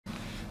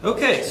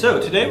Okay,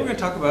 so today we're going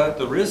to talk about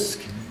the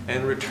risk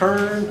and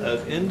return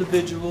of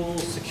individual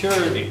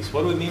securities.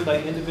 What do we mean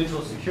by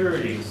individual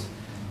securities?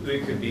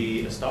 It could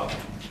be a stock,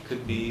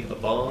 could be a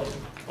bond,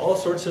 all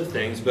sorts of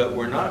things, but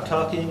we're not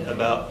talking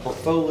about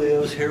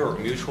portfolios here or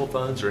mutual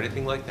funds or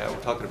anything like that. We're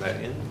talking about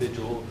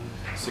individual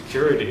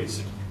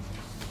securities.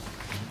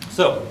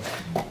 So,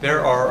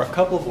 there are a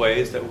couple of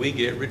ways that we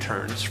get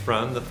returns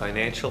from the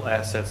financial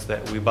assets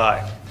that we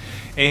buy.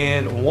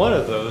 And one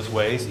of those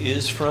ways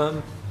is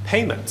from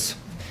payments.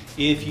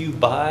 If you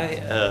buy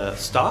a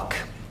stock,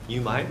 you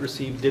might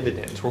receive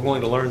dividends. We're going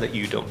to learn that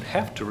you don't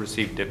have to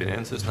receive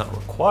dividends. It's not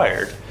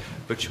required,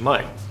 but you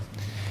might.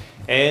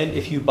 And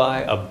if you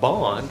buy a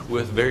bond,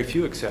 with very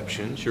few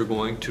exceptions, you're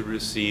going to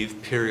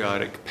receive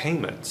periodic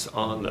payments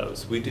on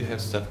those. We do have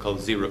stuff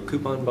called zero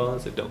coupon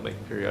bonds that don't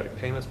make periodic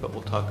payments, but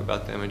we'll talk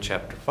about them in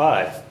Chapter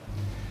 5.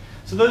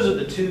 So those are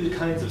the two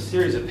kinds of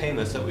series of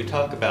payments that we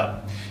talk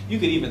about. You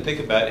could even think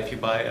about if you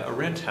buy a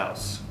rent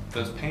house.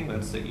 Those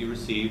payments that you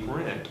receive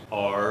rent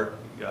are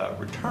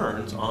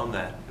returns on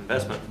that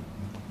investment.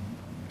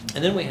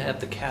 And then we have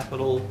the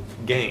capital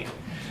gain.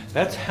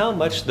 That's how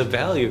much the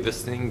value of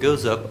this thing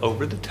goes up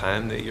over the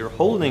time that you're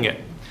holding it.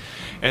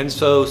 And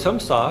so some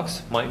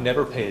stocks might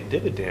never pay a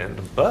dividend,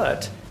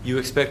 but you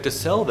expect to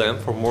sell them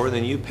for more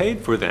than you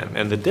paid for them.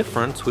 And the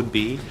difference would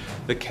be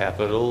the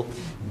capital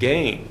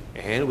gain.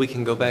 And we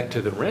can go back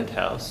to the rent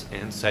house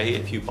and say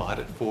if you bought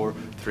it for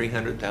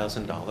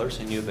 $300,000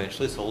 and you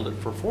eventually sold it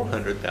for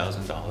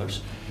 $400,000,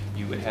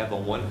 you would have a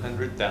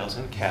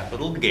 $100,000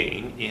 capital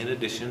gain in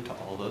addition to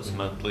all those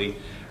monthly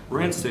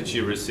rents that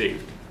you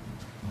received.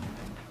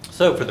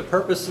 So for the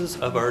purposes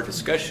of our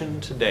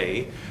discussion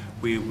today,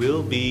 we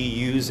will be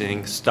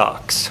using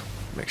stocks.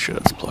 Make sure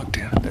that's plugged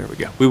in. There we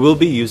go. We will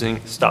be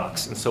using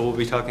stocks. And so we'll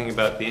be talking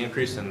about the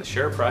increase in the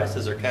share price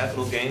as our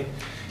capital gain,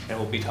 and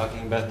we'll be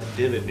talking about the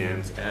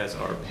dividends as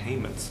our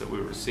payments that we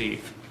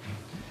receive.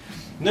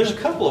 And there's a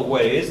couple of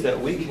ways that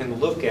we can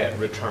look at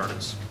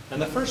returns.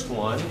 And the first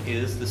one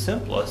is the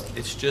simplest.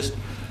 It's just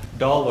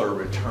dollar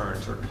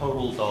returns or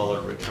total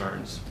dollar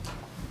returns.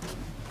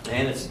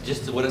 And it's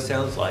just what it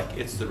sounds like.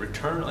 It's the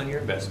return on your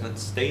investment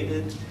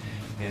stated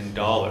in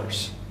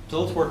dollars.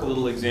 So let's work a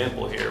little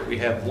example here. We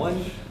have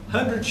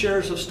 100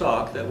 shares of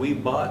stock that we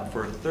bought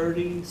for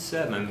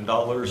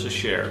 $37 a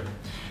share.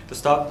 The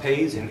stock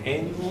pays an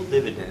annual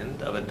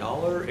dividend of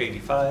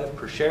 $1.85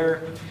 per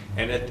share,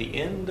 and at the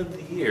end of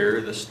the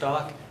year, the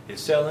stock is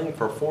selling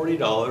for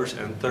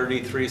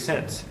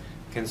 $40.33.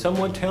 Can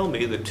someone tell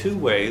me the two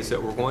ways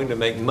that we're going to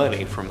make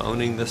money from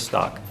owning this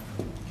stock?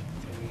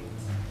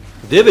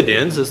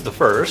 Dividends is the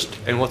first,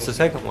 and what's the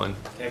second one?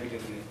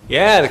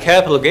 Yeah, the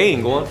capital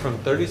gain going from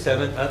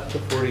 37 up to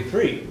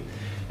 43.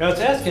 Now it's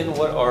asking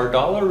what our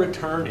dollar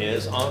return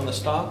is on the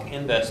stock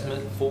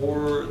investment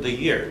for the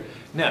year.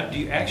 Now, do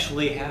you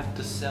actually have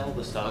to sell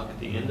the stock at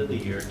the end of the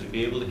year to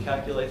be able to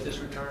calculate this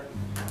return?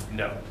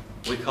 No.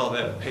 We call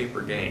that a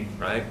paper gain,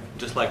 right?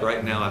 Just like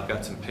right now I've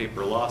got some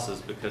paper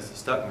losses because the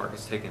stock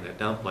market's taken a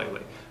dump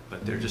lately.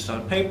 But they're just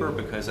on paper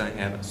because I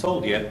haven't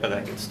sold yet, but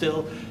I can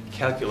still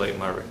calculate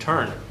my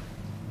return.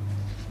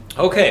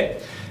 Okay,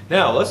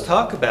 now let's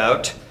talk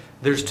about,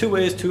 there's two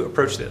ways to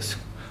approach this.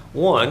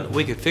 One,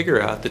 we could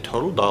figure out the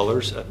total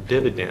dollars of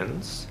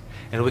dividends,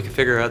 and we could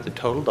figure out the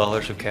total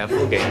dollars of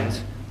capital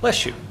gains,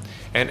 bless you,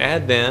 and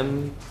add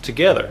them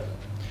together.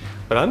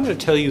 But I'm going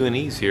to tell you an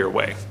easier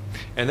way,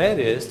 and that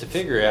is to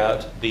figure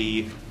out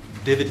the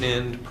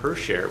dividend per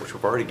share, which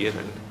we've already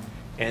given,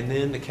 and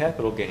then the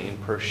capital gain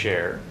per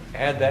share,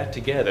 add that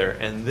together,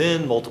 and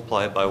then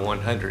multiply it by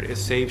 100. It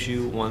saves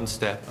you one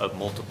step of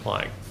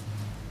multiplying.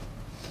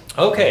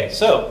 Okay,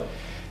 so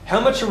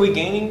how much are we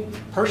gaining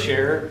per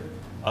share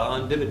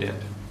on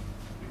dividend?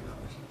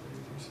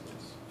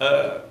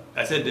 I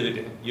said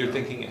dividend. You're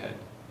thinking ahead.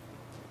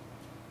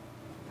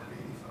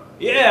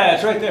 Yeah,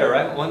 it's right there,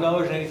 right?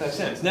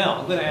 $1.85. Now,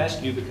 I'm going to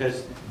ask you,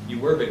 because you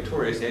were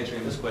victorious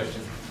answering this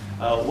question,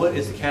 what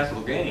is the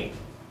capital gain?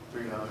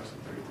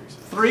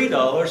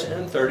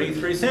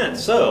 $3.33.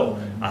 So,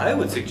 I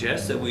would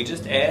suggest that we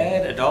just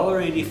add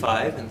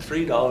 $1.85 and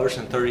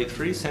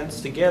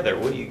 $3.33 together.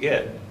 What do you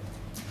get?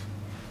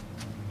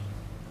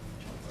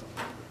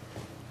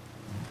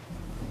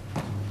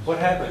 What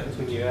happens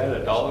when you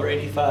add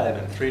 $1.85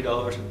 and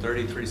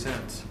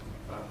 $3.33?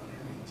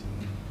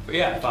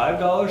 Yeah,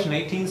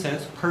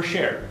 $5.18 per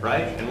share,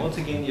 right? And once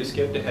again, you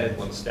skipped ahead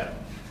one step.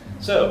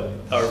 So,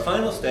 our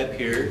final step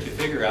here to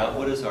figure out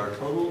what is our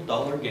total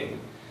dollar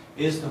gain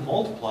is to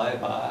multiply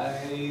by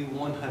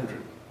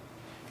 100.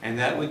 And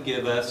that would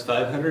give us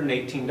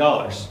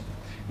 $518.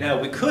 Now,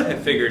 we could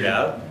have figured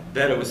out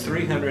that it was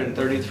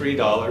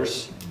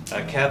 $333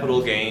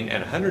 capital gain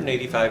and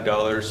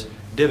 $185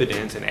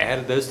 dividends and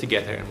added those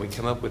together, and we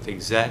come up with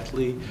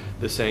exactly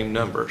the same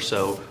number.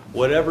 So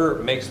whatever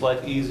makes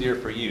life easier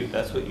for you,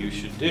 that's what you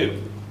should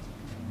do.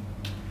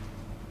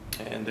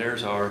 And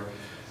there's our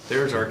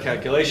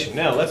calculation.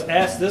 Now let's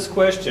ask this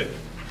question.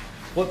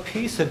 What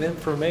piece of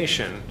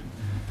information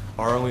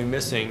are we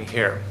missing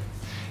here?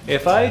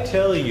 If I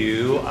tell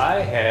you I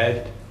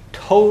had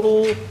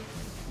total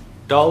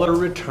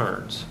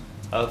returns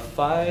of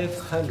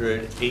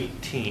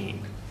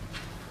 518,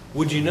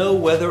 would you know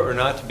whether or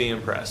not to be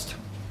impressed?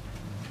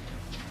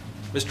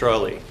 Mr.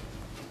 Ali,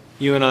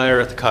 you and I are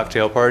at the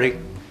cocktail party.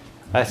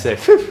 I say,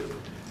 phew,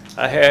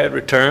 I had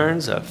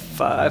returns of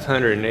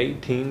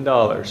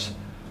 $518.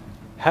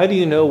 How do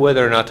you know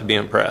whether or not to be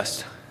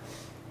impressed?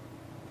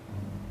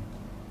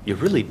 You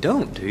really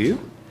don't, do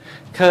you?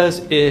 Because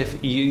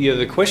if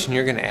the question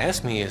you're going to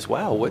ask me is,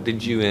 wow, what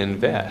did you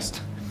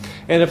invest?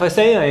 And if I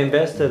say I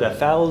invested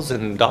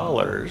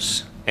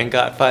 $1,000 and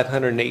got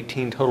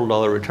 518 total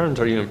dollar returns,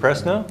 are you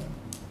impressed now?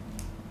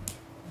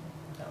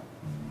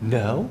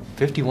 No.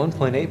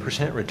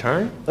 51.8%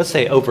 return? Let's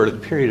say over the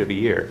period of a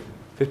year.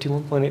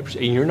 51.8%,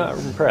 and you're not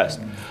impressed.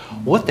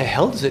 What the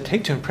hell does it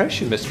take to impress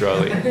you, Mr.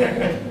 Ali?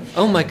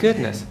 Oh my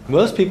goodness.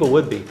 Most people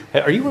would be.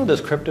 Are you one of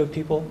those crypto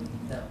people?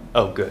 No.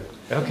 Oh, good.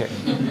 Okay.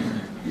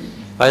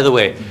 By the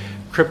way,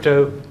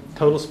 crypto,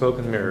 total smoke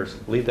and mirrors.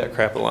 Leave that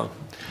crap alone.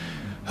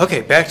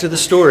 Okay, back to the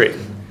story.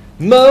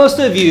 Most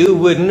of you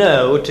would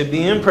know to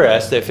be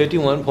impressed at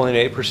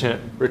 51.8%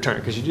 return,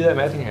 because you do that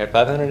math in your head.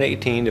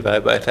 518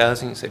 divided by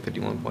 1,000, you say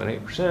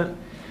 51.8%.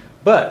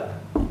 But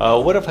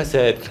what if I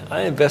said,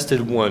 I invested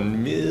 $1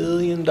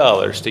 million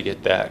to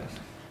get that?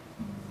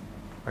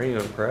 Are you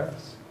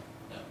impressed?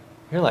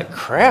 You're like,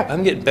 crap,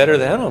 I'm getting better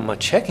than that on my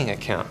checking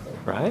account,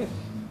 right?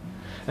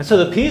 And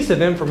so the piece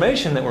of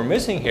information that we're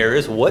missing here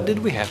is, what did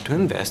we have to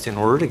invest in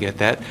order to get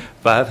that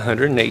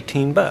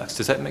 518 bucks?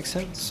 Does that make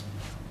sense?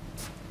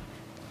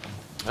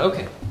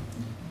 Okay.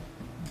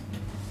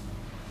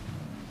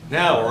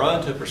 Now we're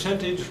on to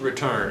percentage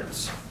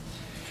returns.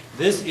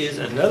 This is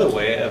another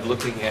way of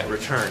looking at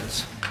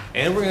returns.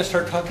 And we're going to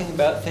start talking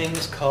about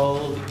things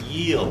called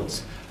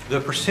yields. The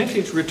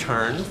percentage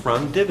return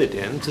from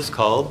dividends is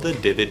called the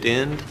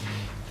dividend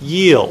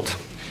yield.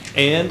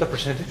 And the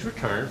percentage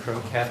return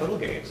from capital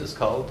gains is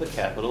called the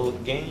capital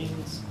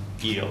gains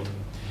yield.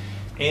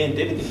 And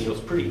dividend yield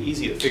is pretty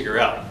easy to figure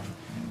out.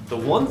 The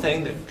one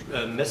thing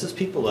that messes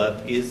people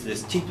up is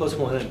this T plus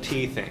 1 and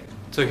T thing.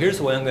 So here's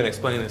the way I'm going to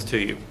explain this to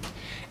you.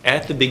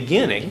 At the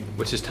beginning,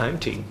 which is time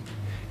T,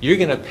 you're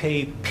going to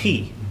pay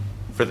P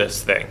for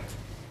this thing,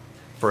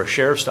 for a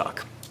share of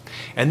stock.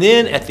 And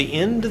then at the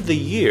end of the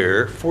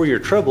year, for your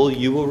trouble,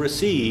 you will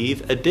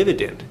receive a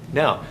dividend.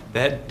 Now,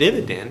 that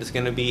dividend is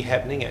going to be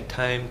happening at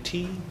time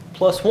T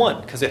plus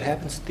 1, because it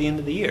happens at the end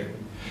of the year.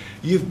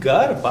 You've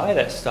got to buy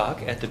that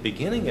stock at the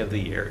beginning of the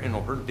year in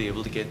order to be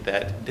able to get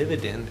that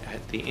dividend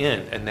at the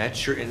end. And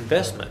that's your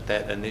investment,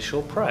 that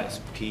initial price,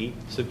 P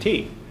sub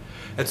T.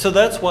 And so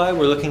that's why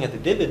we're looking at the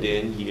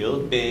dividend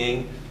yield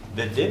being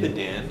the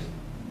dividend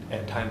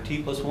at time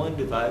T plus 1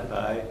 divided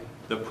by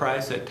the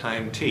price at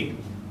time T.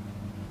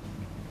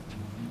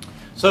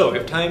 So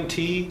if time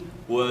T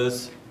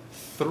was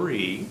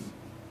 3,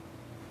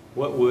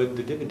 what would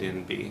the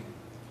dividend be?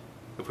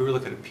 If we were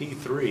looking at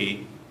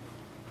P3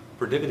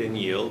 for dividend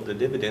yield, the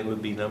dividend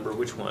would be number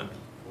which one?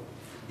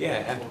 Yeah,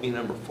 it had to be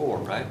number 4,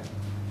 right?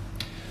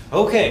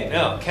 Okay,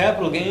 now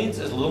capital gains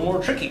is a little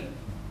more tricky.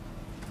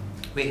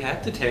 We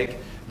have to take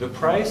the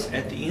price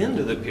at the end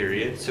of the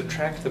period,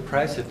 subtract the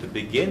price at the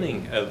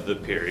beginning of the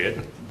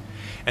period,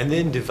 and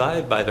then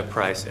divide by the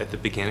price at the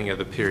beginning of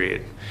the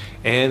period.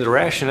 And the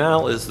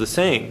rationale is the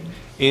same.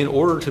 In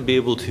order to be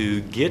able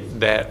to get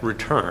that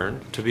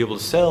return, to be able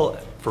to sell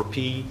for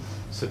P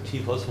sub T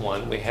plus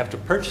 1, we have to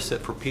purchase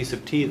it for P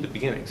sub T at the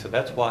beginning. So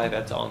that's why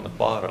that's on the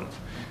bottom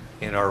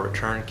in our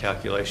return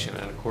calculation.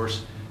 And of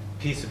course,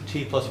 P sub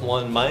T plus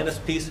 1 minus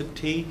P sub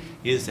T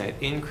is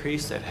that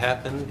increase that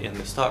happened in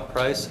the stock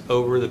price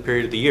over the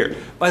period of the year.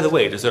 By the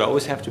way, does it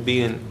always have to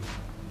be a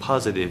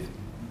positive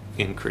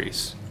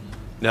increase?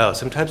 No,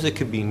 sometimes it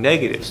could be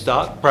negative.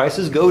 Stock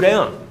prices go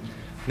down.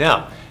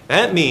 Now,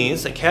 that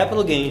means that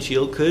capital gains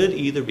yield could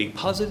either be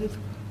positive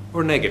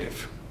or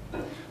negative.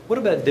 What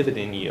about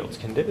dividend yields?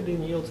 Can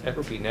dividend yields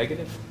ever be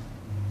negative?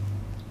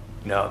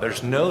 No,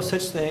 there's no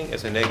such thing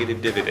as a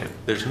negative dividend.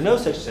 There's no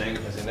such thing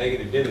as a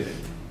negative dividend.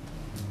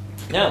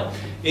 Now,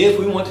 if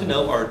we want to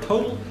know our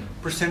total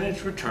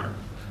percentage return,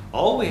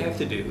 all we have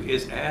to do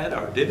is add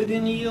our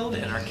dividend yield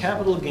and our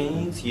capital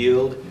gains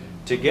yield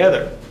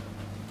together.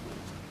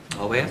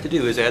 All we have to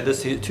do is add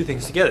those two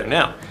things together.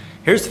 Now,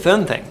 here's the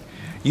fun thing.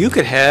 You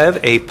could have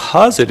a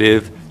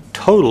positive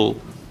total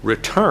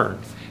return,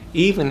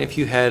 even if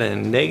you had a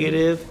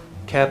negative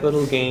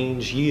capital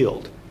gains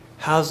yield.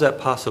 How's that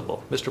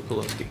possible, Mr.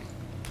 Pulowski?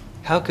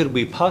 How could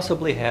we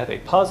possibly have a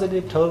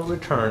positive total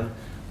return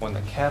when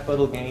the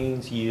capital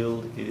gains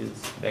yield is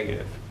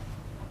negative?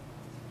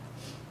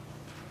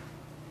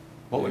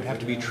 What would have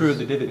to be true of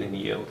the dividend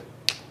yield?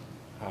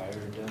 Higher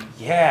than.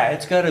 Yeah,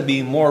 it's got to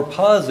be more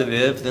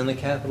positive than the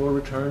capital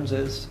returns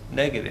as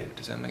negative.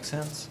 Does that make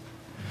sense?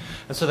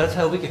 And so that's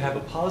how we could have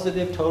a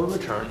positive total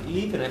return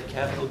even if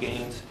capital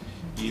gains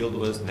yield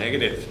was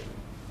negative.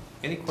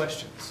 Any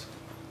questions?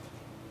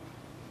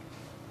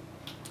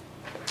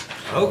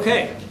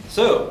 Okay,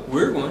 so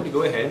we're going to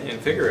go ahead and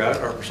figure out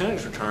our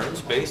percentage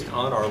returns based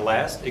on our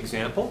last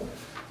example.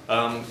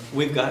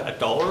 We've got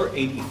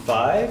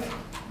 $1.85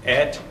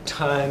 at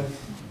time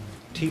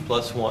T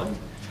plus 1.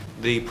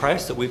 The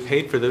price that we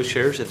paid for those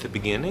shares at the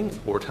beginning,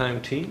 or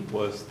time t,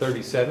 was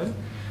 37.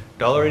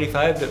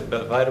 $1.85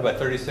 divided by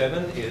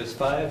 37 is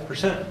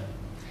 5%.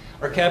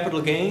 Our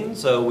capital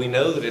gains, we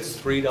know that it's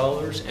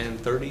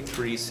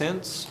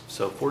 $3.33.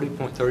 So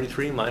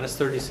 40.33 minus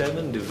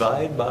 37,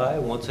 divide by,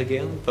 once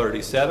again,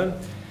 37,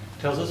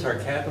 tells us our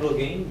capital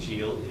gains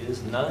yield is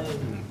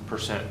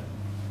 9%.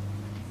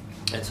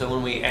 And so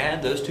when we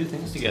add those two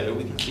things together,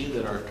 we can see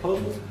that our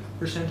total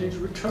percentage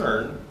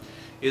return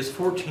is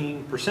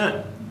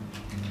 14%.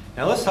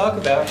 Now let's talk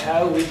about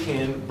how we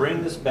can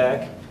bring this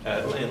back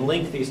and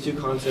link these two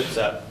concepts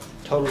up,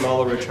 total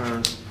dollar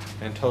returns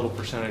and total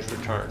percentage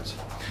returns.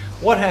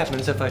 What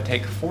happens if I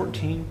take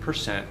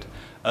 14%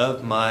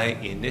 of my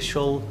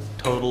initial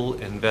total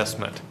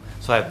investment?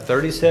 So I have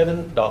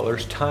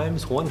 $37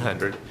 times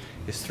 100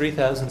 is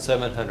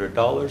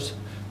 $3,700,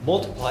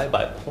 multiplied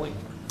by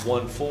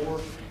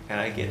 0.14, and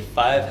I get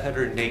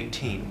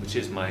 518, which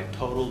is my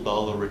total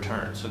dollar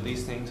return. So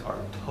these things are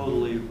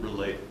totally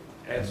related,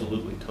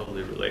 absolutely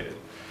totally related.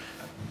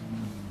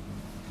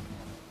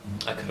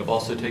 I could have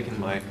also taken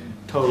my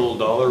total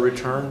dollar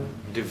return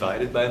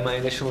divided by my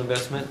initial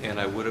investment, and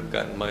I would have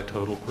gotten my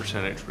total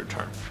percentage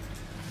return.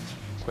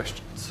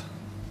 Questions?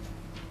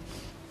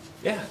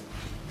 Yeah?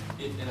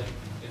 In a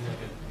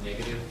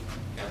negative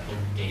capital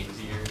gains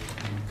year,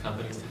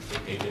 companies typically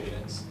pay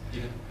dividends?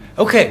 Yeah.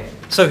 Okay,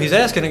 so he's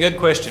asking a good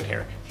question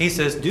here. He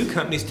says, do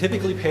companies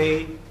typically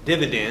pay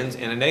dividends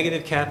in a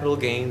negative capital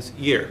gains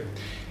year?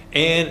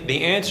 And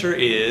the answer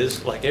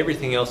is, like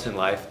everything else in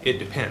life, it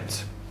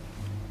depends.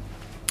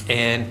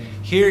 And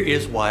here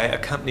is why a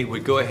company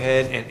would go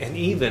ahead and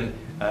even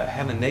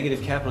have a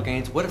negative capital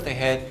gains. What if they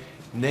had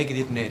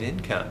negative net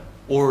income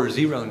or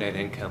zero net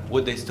income?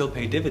 Would they still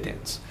pay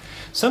dividends?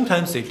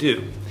 Sometimes they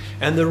do.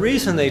 And the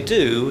reason they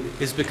do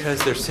is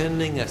because they're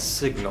sending a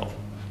signal.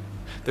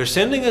 They're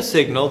sending a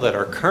signal that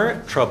our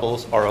current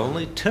troubles are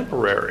only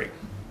temporary,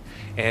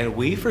 and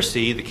we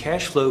foresee the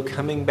cash flow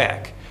coming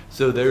back.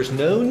 So there's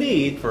no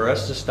need for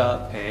us to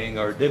stop paying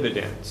our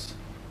dividends.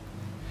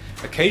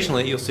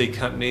 Occasionally, you'll see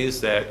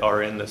companies that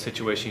are in the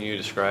situation you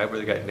described where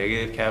they got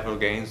negative capital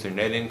gains, their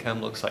net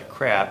income looks like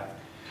crap,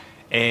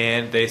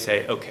 and they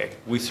say, okay,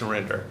 we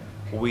surrender.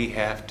 We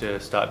have to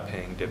stop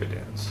paying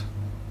dividends.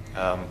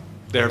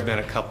 There have been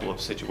a couple of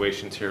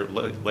situations here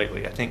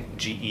lately. I think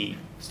GE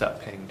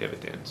stopped paying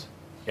dividends.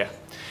 Yeah.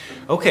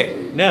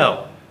 Okay,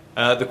 now,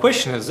 the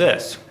question is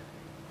this.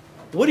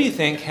 What do you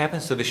think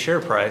happens to the share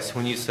price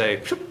when you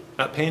say,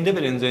 not paying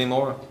dividends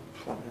anymore?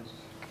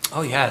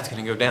 Oh yeah, it's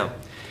going to go down.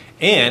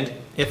 And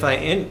if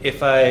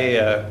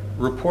I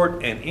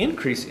report an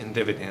increase in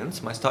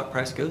dividends, my stock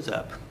price goes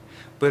up.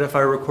 But if I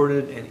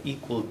recorded an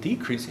equal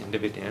decrease in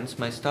dividends,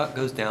 my stock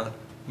goes down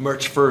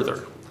much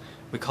further.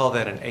 We call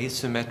that an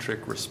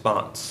asymmetric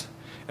response.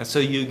 And so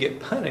you get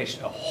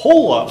punished a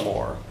whole lot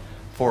more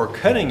for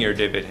cutting your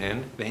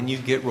dividend than you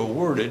get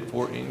rewarded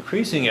for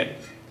increasing it.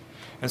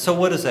 And so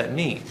what does that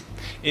mean?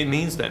 It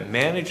means that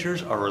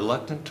managers are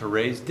reluctant to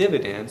raise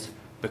dividends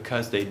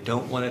because they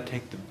don't want to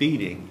take the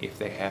beating if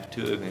they have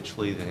to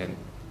eventually then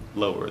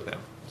lower them.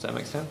 Does that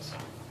make sense?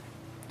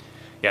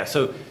 Yeah,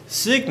 so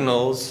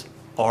signals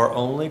are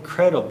only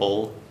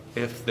credible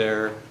if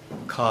they're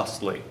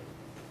costly.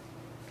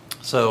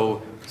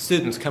 So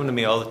students come to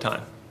me all the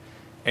time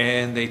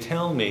and they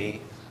tell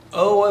me,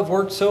 oh, I've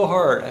worked so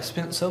hard, I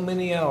spent so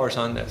many hours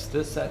on this,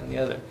 that, and the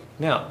other.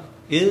 Now,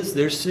 is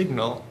their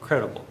signal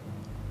credible?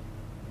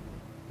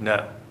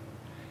 No.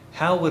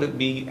 What would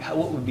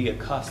be a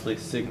costly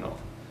signal?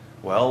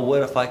 Well,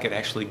 what if I could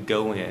actually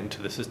go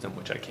into the system,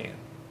 which I can,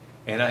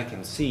 and I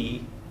can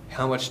see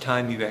how much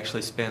time you've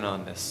actually spent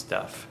on this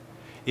stuff.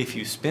 If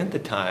you spent the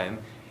time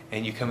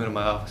and you come into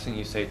my office and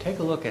you say, take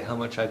a look at how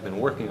much I've been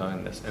working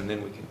on this, and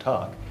then we can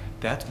talk,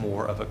 that's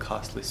more of a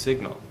costly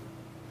signal.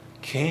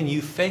 Can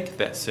you fake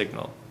that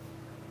signal?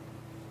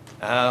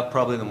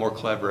 Probably the more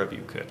clever of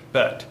you could,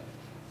 but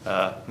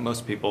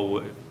most people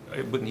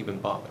wouldn't even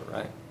bother,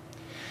 right?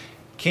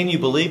 Can you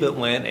believe it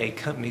when a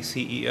company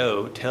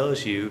CEO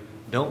tells you,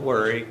 don't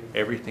worry,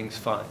 everything's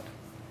fine?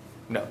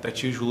 No,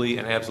 that's usually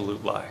an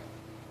absolute lie.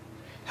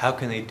 How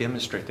can they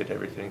demonstrate that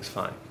everything's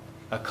fine?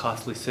 A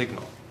costly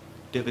signal.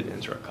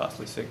 Dividends are a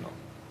costly signal.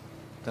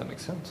 Does that make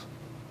sense?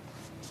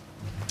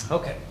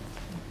 Okay.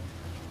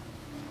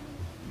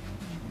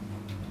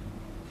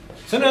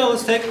 So now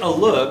let's take a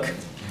look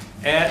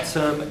at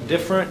some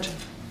different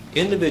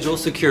individual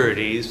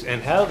securities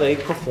and how they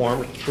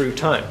performed through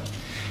time.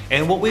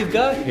 And what we've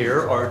got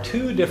here are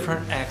two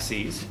different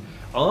axes.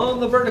 On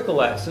the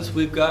vertical axis,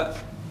 we've got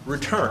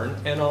return,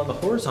 and on the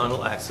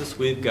horizontal axis,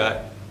 we've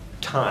got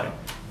time.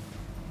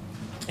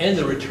 And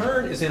the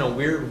return is in a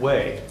weird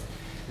way.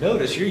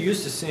 Notice you're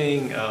used to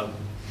seeing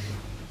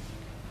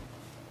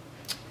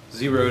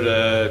 0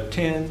 to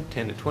 10,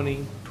 10 to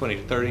 20, 20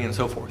 to 30, and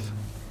so forth.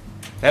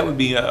 That would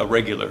be a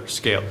regular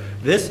scale.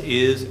 This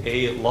is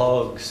a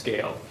log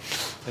scale.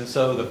 And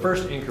so the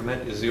first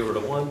increment is 0 to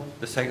 1,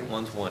 the second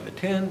one's 1 to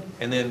 10,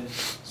 and then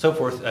so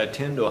forth,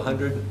 10 to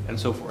 100, and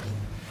so forth.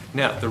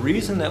 Now, the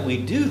reason that we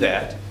do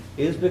that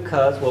is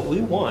because what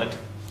we want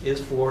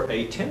is for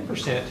a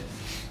 10%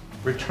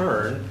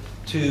 return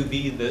to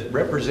be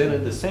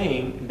represented the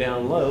same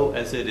down low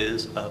as it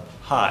is up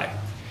high.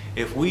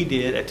 If we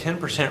did a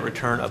 10%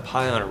 return up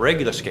high on a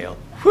regular scale,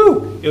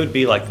 whew, it would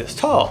be like this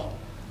tall.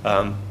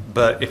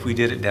 But if we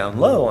did it down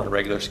low on a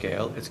regular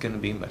scale, it's going to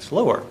be much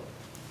lower.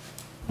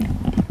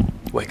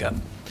 Wake up.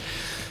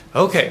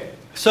 Okay,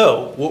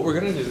 so what we're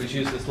going to do is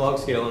use this log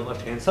scale on the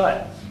left-hand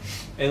side.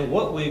 And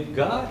what we've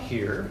got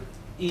here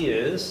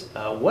is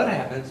what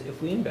happens if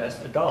we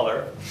invest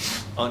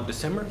 $1 on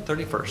December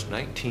 31st,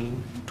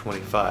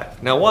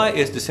 1925. Now, why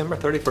is December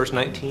 31st,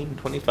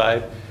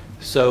 1925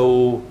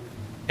 so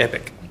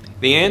epic?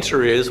 The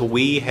answer is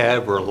we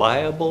have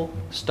reliable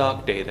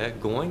stock data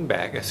going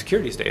back,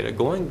 securities data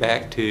going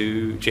back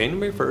to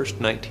January 1st,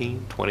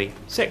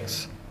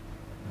 1926.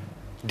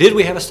 Did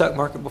we have a stock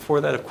market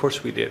before that? Of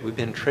course we did. We've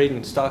been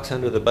trading stocks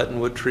under the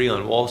buttonwood tree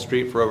on Wall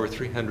Street for over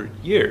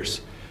 300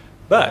 years.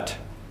 But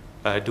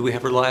do we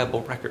have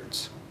reliable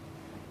records?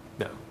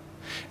 No.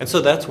 And so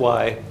that's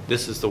why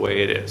this is the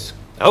way it is.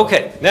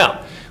 Okay,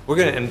 now we're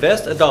going to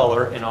invest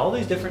 $1 in all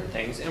these different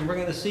things and we're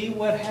going to see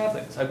what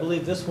happens. I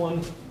believe this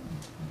one,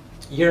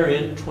 year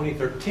in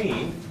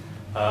 2013,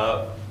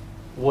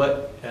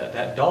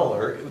 that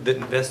dollar that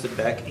invested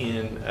back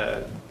in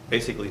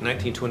basically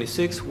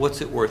 1926,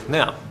 what's it worth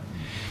now?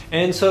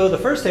 And so the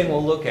first thing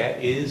we'll look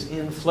at is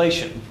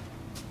inflation.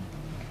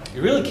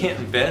 You really can't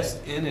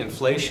invest in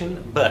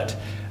inflation, but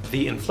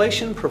the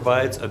inflation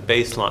provides a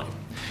baseline.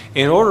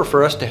 In order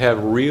for us to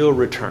have real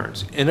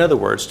returns, in other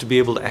words, to be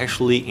able to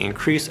actually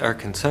increase our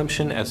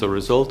consumption as a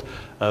result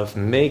of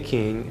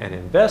making an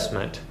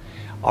investment,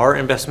 our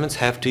investments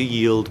have to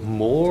yield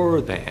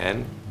more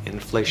than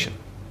inflation.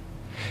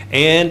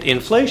 And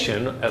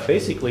inflation,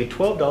 basically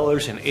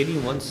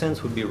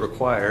 $12.81 would be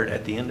required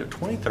at the end of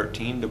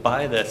 2013 to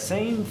buy the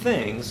same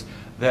things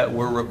that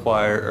were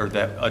required, or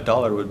that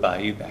 $1 would buy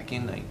you back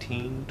in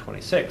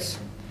 1926.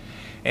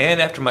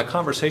 And after my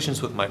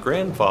conversations with my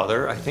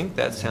grandfather, I think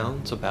that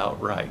sounds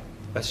about right.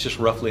 That's just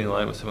roughly in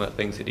line with some of the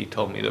things that he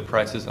told me the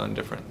prices on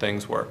different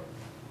things were.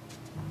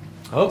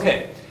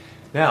 Okay,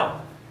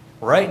 now,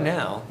 right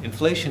now,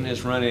 inflation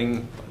is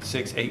running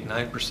 6, 8,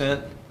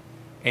 9%,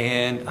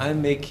 and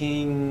I'm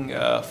making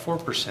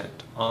 4%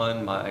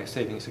 on my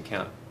savings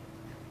account.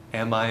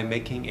 Am I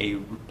making a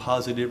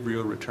positive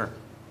real return?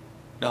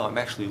 No, I'm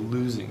actually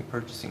losing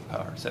purchasing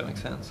power. Does that make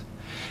sense?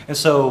 And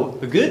so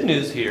the good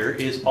news here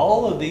is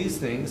all of these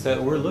things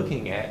that we're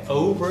looking at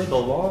over the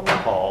long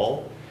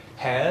haul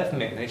have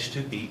managed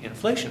to beat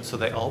inflation. So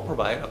they all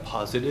provide a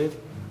positive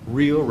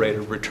real rate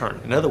of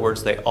return. In other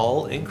words, they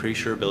all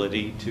increase your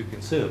ability to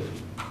consume.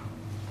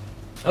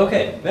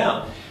 Okay,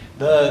 now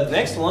the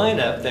next line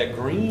up, that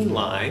green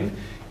line,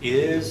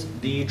 is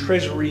the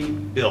Treasury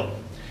bill.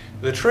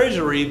 The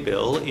Treasury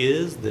bill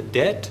is the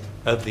debt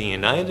of the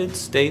United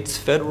States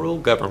federal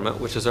government,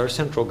 which is our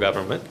central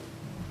government,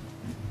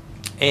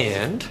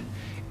 and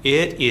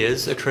it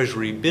is a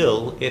Treasury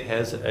bill. It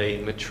has a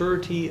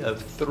maturity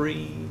of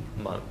 3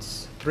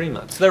 months. 3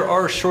 months. There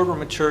are shorter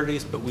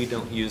maturities, but we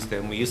don't use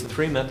them. We use the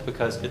 3 month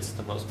because it's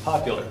the most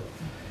popular.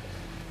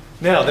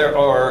 Now there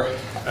are,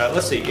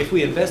 let's see, if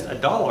we invest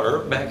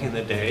 $1 back in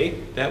the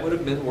day, that would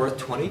have been worth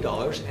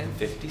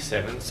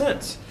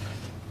 $20.57.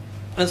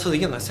 And so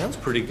again, that sounds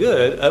pretty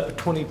good, up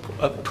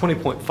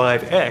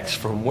 20.5x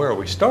from where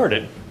we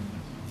started.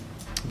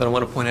 But I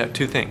want to point out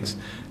two things.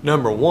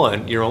 Number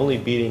one, you're only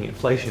beating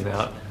inflation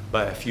out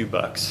by a few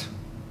bucks.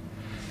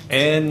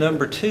 And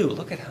number two,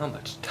 look at how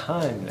much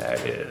time that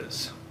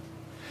is.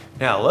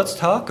 Now let's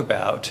talk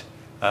about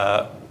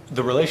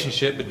the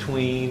relationship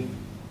between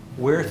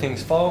where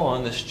things fall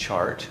on this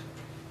chart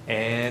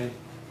and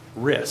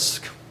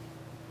risk.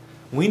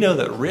 We know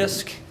that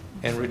risk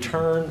and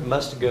return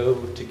must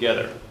go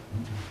together.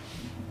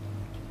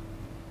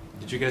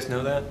 Did you guys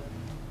know that?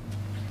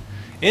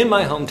 In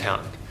my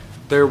hometown,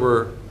 there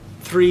were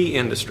 3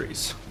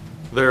 industries.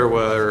 There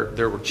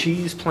were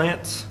cheese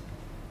plants,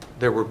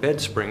 there were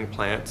bed spring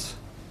plants,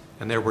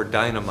 and there were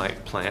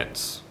dynamite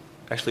plants.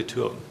 Actually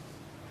 2 of them.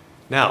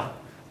 Now,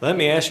 let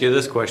me ask you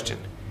this question.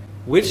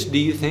 Which do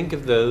you think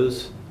of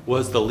those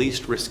was the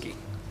least risky?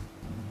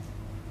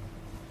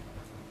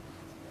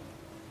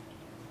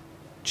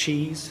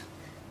 Cheese,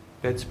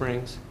 bed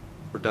springs,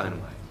 or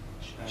dynamite?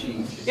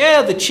 Cheese.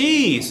 Yeah, the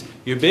cheese.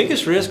 Your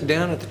biggest risk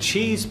down at the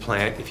cheese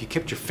plant, if you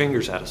kept your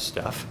fingers out of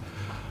stuff,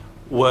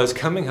 was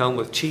coming home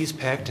with cheese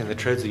packed in the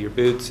treads of your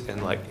boots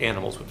and like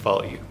animals would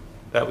follow you.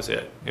 That was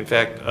it. In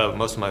fact,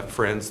 most of my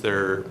friends,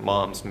 their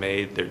moms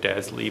made their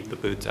dads leave the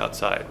boots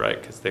outside, right?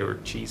 Because they were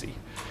cheesy.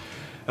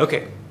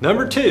 Okay,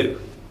 number 2.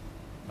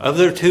 Of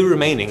the 2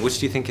 remaining, which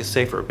do you think is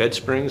safer, bed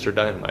springs or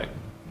dynamite?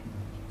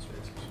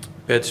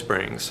 Bed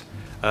springs.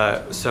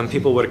 Some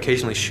people would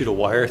occasionally shoot a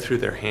wire through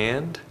their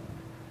hand,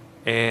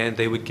 and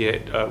they would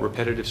get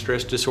repetitive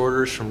stress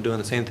disorders from doing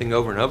the same thing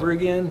over and over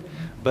again,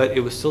 but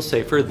it was still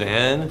safer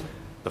than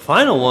the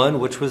final one,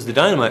 which was the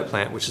dynamite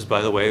plant, which is,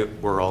 by the way,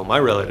 where all my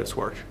relatives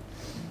work.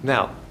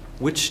 Now,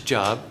 which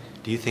job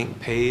do you think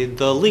paid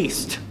the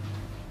least?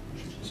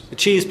 The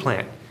cheese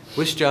plant.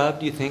 Which job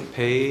do you think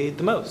paid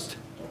the most?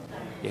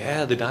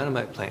 Yeah, the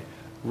dynamite plant.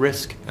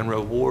 Risk and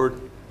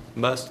reward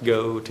must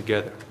go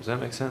together. Does that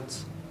make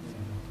sense?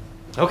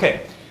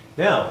 Okay,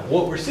 now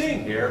what we're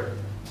seeing here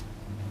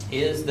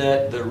is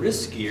that the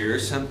riskier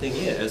something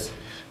is,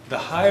 the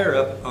higher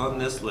up on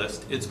this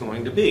list it's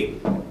going to be.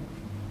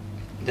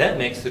 That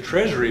makes the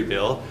Treasury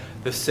bill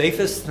the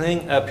safest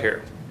thing up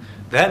here.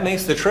 That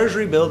makes the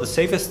Treasury bill the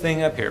safest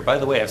thing up here. By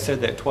the way, I've said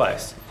that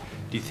twice.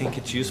 Do you think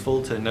it's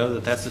useful to know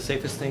that that's the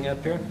safest thing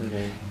up here?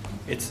 No.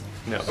 It's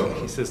no.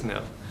 He says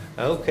no.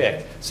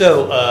 Okay,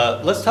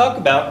 so let's talk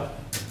about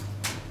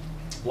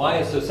why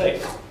it's so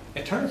safe.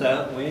 It turns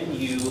out when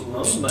you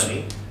loan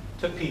money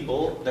to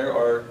people, there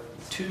are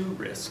two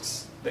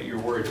risks that you're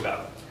worried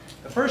about.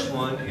 The first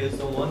one is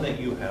the one that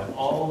you have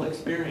all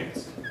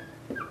experienced.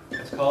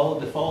 It's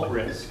called default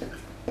risk.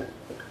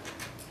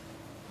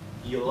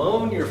 You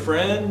loan your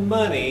friend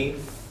money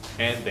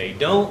and they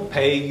don't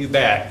pay you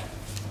back.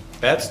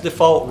 That's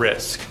default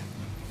risk.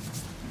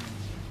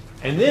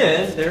 And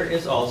then there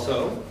is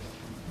also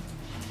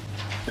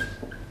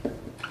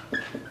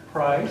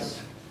price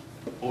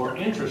or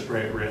interest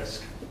rate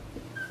risk.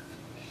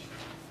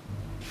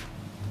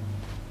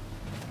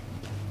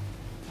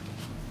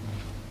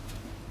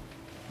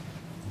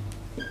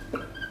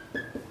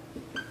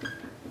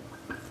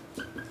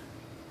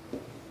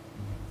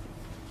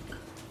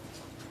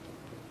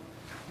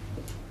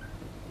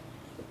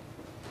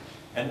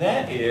 And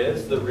that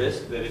is the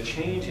risk that a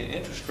change in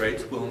interest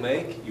rates will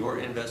make your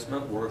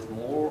investment worth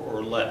more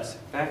or less.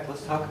 In fact,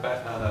 let's talk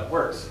about how that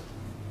works.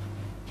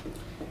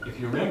 If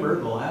you remember,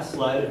 the last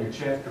slide of your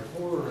Chapter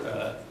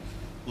 4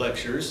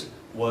 lectures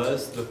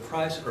was the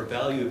price or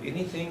value of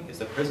anything is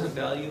the present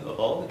value of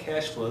all the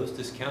cash flows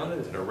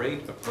discounted at a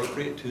rate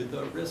appropriate to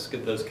the risk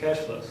of those cash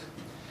flows.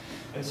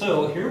 And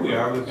so here we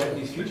are, we've got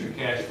these future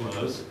cash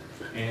flows,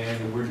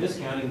 and we're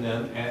discounting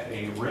them at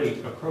a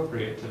rate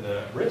appropriate to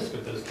the risk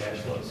of those cash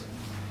flows.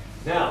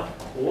 Now,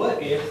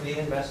 what if the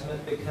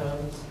investment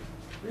becomes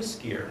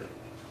riskier?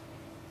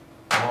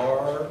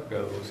 R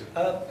goes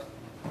up,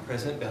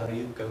 present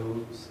value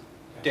goes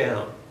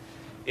down.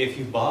 If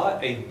you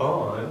bought a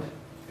bond,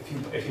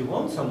 if you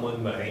loan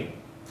someone money,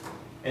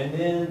 and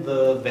then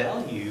the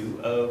value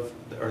of,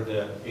 or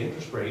the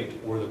interest rate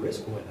or the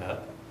risk went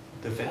up,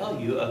 the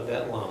value of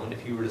that loan,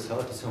 if you were to sell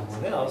it to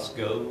someone else,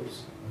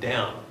 goes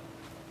down.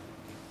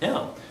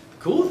 Now, the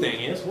cool thing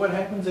is, what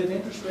happens if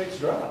interest rates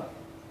drop?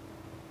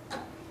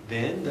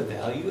 Then the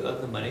value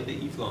of the money that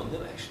you've loaned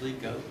them actually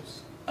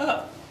goes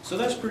up. So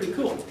that's pretty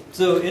cool.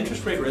 So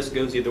interest rate risk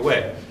goes either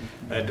way.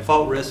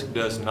 Default risk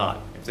does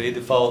not. If they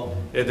default,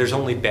 there's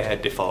only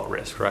bad default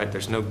risk, right?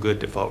 There's no good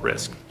default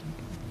risk.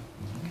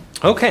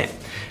 Okay,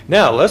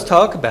 now let's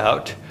talk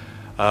about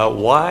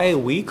why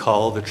we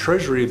call the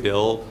Treasury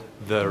bill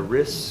the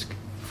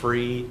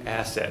risk-free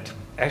asset.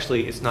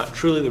 Actually, it's not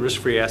truly the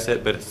risk-free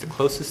asset, but it's the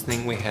closest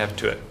thing we have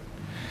to it.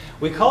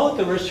 We call it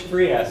the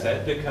risk-free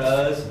asset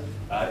because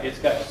it's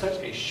got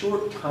such a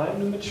short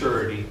time to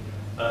maturity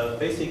of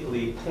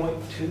basically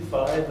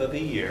 0.25 of a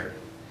year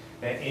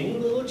that any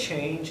little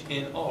change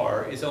in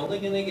R is only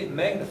going to get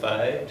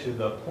magnified to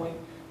the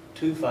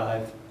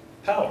 0.25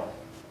 power.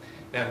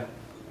 Now,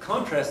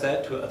 contrast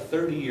that to a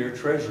 30-year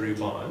Treasury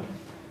bond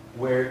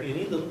where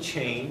any little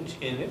change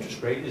in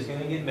interest rate is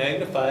going to get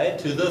magnified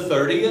to the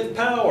 30th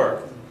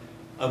power.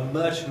 A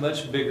much,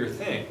 much bigger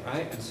thing,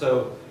 right? And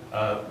so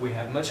we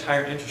have much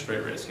higher interest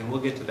rate risk, and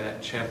we'll get to that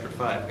in Chapter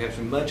 5. We have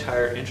some much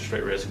higher interest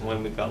rate risk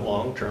when we've got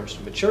long terms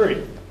to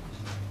maturity.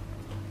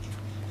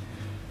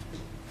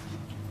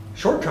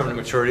 Short term to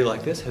maturity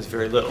like this has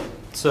very little.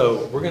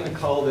 So we're going to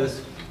call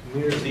this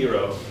near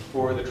zero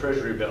for the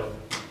Treasury bill.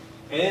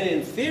 And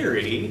in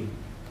theory,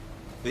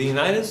 the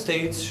United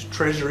States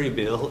Treasury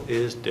bill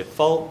is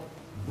default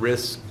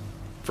risk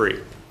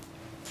free.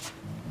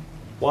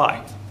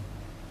 Why?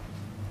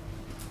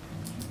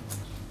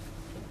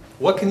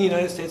 What can the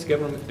United States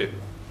government do?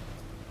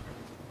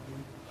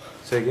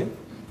 Say again?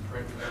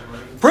 Print more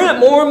money. Print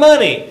more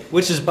money,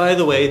 which is, by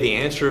the way, the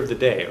answer of the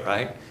day,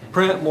 right?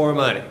 Print more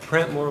money,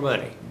 print more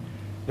money.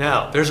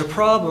 Now, there's a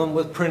problem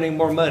with printing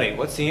more money.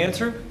 What's the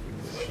answer?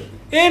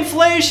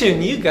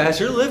 Inflation! You guys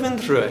are living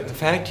through it. In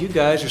fact, you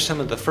guys are some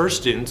of the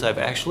first students I've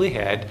actually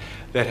had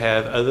that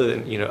have, other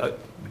than,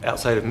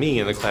 outside of me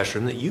in the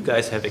classroom, that you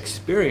guys have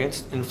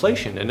experienced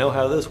inflation and know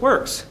how this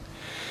works.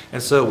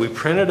 And so we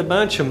printed a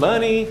bunch of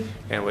money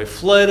and we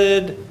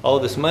flooded all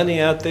this money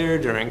out there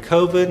during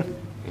COVID.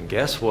 And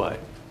guess what?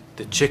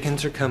 The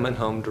chickens are coming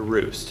home to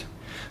roost.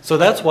 So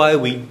that's why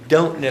we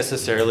don't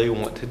necessarily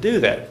want to do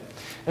that.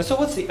 And so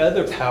what's the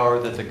other power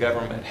that the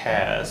government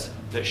has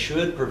that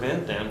should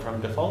prevent them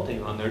from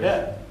defaulting on their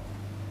debt?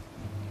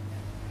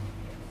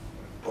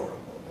 Borrow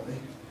more money.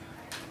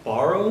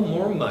 Borrow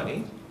more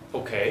money,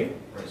 okay.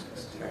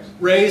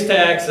 Raise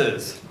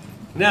taxes.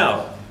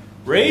 Now,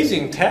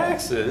 raising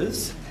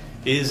taxes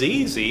is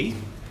easy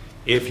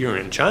if you're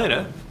in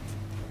China.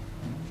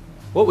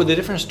 What would the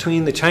difference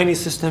between the Chinese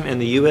system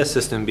and the US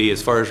system be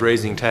as far as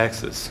raising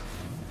taxes?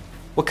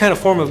 What kind of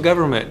form of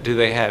government do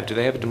they have? Do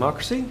they have a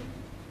democracy?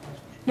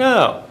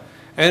 No.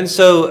 And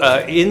so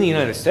in the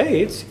United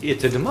States,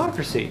 it's a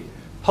democracy.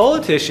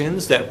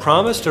 Politicians that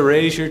promise to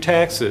raise your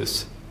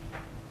taxes,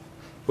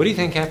 what do you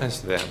think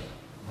happens to them?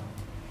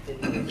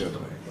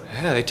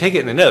 Yeah, they take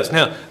it in the nose.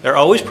 Now, they're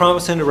always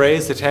promising to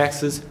raise the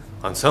taxes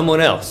on someone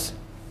else,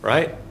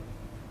 right?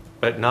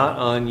 But not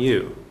on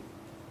you.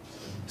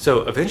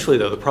 So eventually,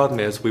 though, the problem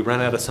is we run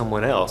out of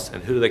someone else,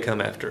 and who do they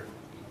come after?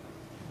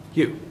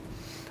 You.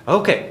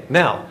 Okay,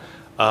 now,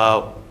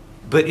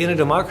 but in a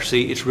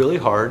democracy, it's really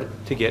hard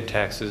to get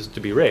taxes to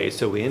be raised,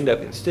 so we end up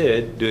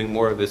instead doing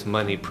more of this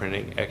money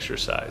printing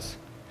exercise.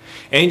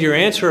 And your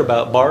answer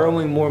about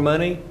borrowing more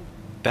money,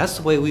 that's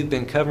the way we've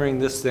been covering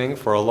this thing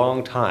for a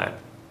long time.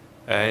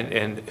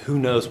 And who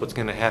knows what's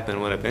going to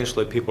happen when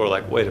eventually people are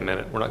like, wait a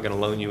minute, we're not going to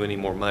loan you any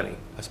more money.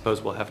 I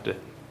suppose we'll have to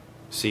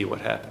see what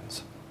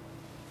happens.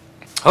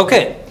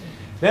 Okay,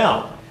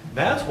 now,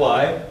 that's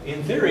why,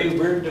 in theory,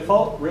 we're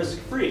default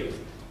risk-free.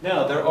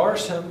 Now, there are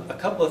a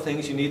couple of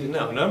things you need to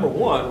know. Number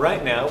one,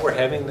 right now, we're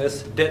having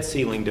this debt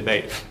ceiling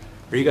debate.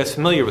 Are you guys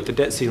familiar with the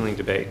debt ceiling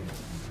debate?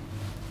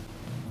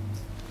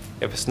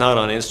 If it's not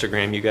on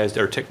Instagram, you guys,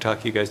 or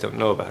TikTok, you guys don't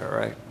know about it,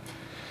 right?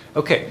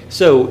 Okay,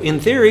 so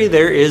in theory,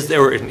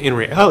 or in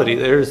reality,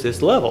 there's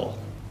this level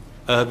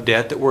of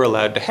debt that we're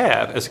allowed to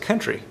have as a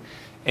country.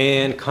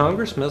 And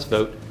Congress must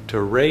vote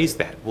to raise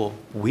that. Well,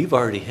 we've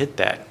already hit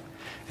that.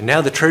 And now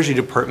the Treasury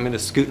Department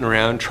is scooting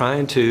around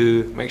trying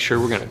to make sure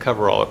we're going to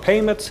cover all our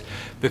payments,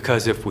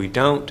 because if we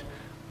don't,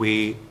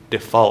 we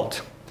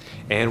default.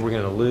 And we're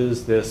going to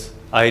lose this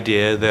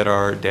idea that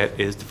our debt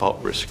is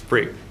default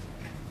risk-free.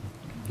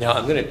 Now,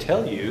 I'm going to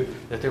tell you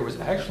that there was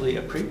actually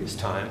a previous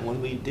time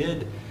when we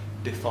did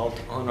default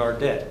on our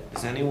debt.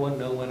 Does anyone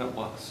know when it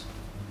was?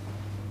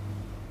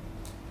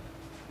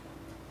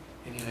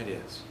 Any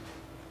ideas?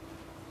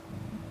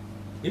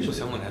 Usually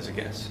someone has a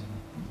guess.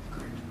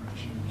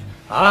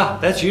 Ah,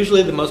 that's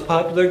usually the most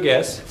popular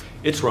guess.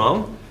 It's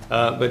wrong,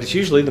 but it's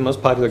usually the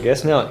most popular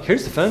guess. Now,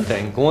 here's the fun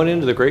thing. Going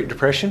into the Great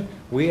Depression,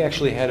 we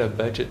actually had a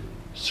budget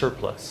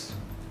surplus.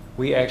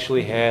 We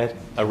actually had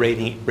a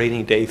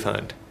rainy day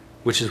fund,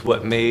 which is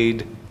what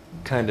made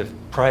kind of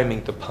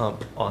priming the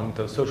pump on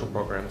those social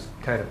programs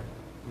kind of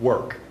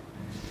work.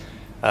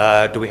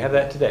 Do we have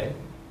that today?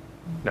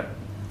 No.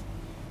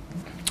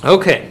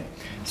 Okay,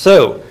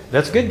 so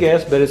that's a good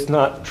guess, but it's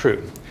not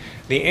true.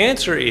 The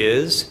answer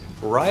is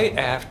right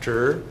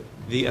after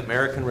the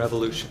American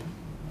Revolution.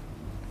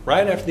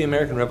 Right after the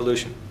American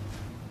Revolution.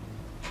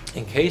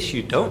 In case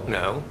you don't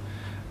know,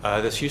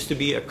 this used to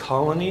be a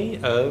colony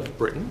of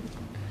Britain,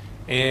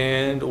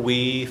 and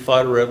we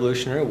fought a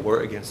Revolutionary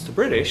War against the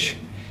British,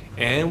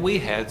 and we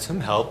had some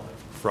help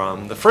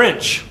from the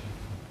French.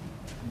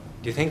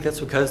 Do you think that's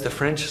because the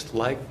French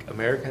like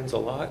Americans a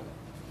lot?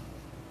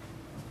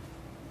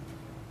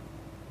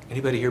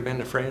 Anybody here been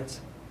to France?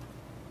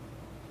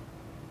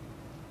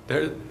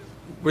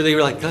 Were they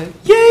like,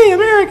 yay,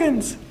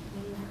 Americans?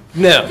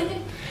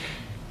 No.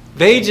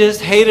 They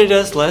just hated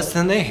us less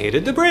than they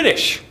hated the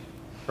British,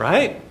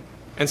 right?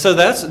 And so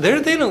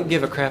they don't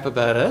give a crap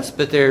about us,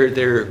 but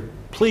they're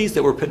pleased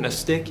that we're putting a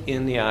stick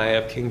in the eye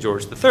of King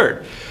George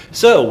III.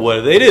 So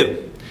what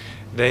do?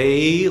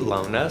 They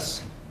loan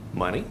us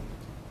money,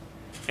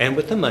 and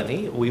with the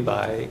money, we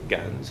buy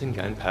guns and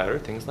gunpowder,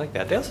 things like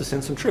that. They also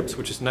send some troops,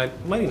 which is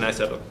mighty nice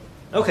of them.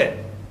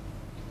 Okay,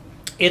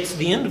 it's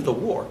the end of the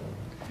war,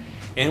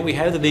 and we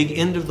have the big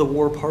end of the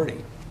war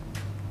party.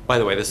 By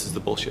the way, this is the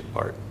bullshit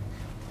part,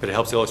 but it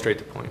helps illustrate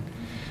the point.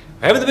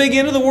 We have the big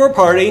end of the war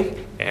party,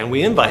 and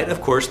we invite,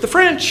 of course, the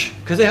French,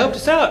 because they helped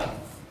us out.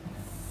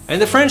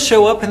 And the French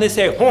show up and they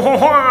say, "Ho ho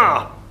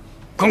ho!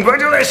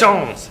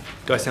 Congratulations!"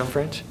 Do I sound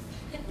French?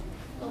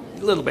 A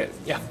little bit,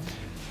 yeah.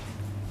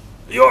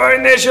 "You're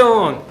a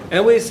nation!"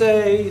 And we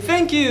say,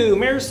 "Thank you,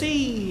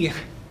 merci."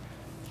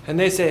 And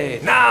they say,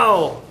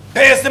 "Now,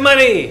 pay us the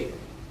money."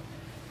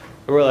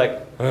 And we're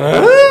like,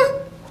 "Huh?"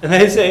 And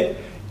they say,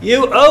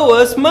 "You owe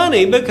us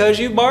money because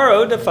you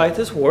borrowed to fight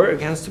this war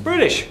against the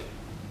British."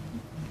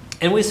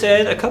 And we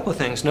said a couple of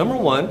things. Number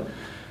one,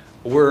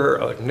 we're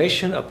a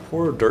nation of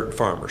poor dirt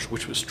farmers,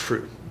 which was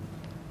true.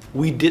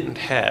 We didn't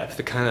have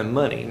the kind of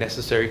money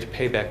necessary to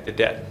pay back the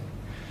debt.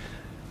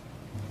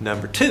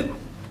 Number two,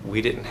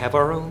 we didn't have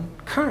our own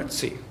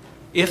currency.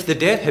 If the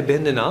debt had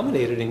been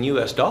denominated in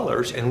US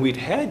dollars and we'd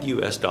had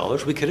US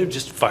dollars, we could have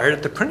just fired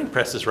at the printing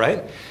presses,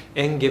 right?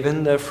 And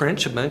given the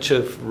French a bunch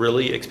of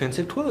really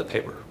expensive toilet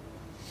paper.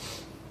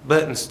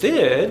 But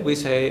instead, we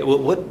say, well,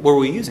 what were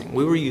we using?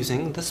 We were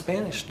using the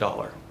Spanish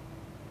dollar.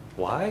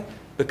 Why?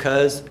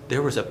 Because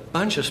there was a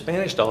bunch of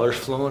Spanish dollars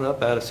flowing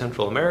up out of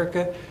Central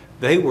America.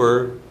 They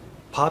were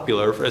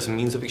popular as a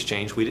means of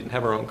exchange. We didn't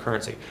have our own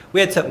currency.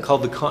 We had something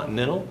called the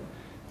Continental,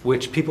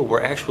 which people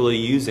were actually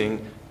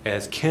using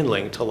as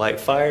kindling to light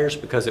fires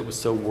because it was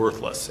so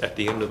worthless at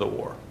the end of the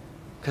war.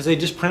 Because they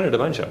just printed a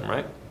bunch of them,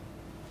 right?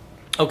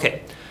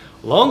 Okay,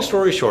 long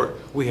story short,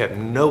 we have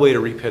no way to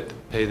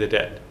repay the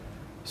debt.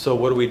 So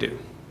what do?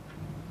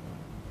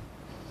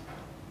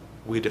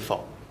 We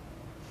default.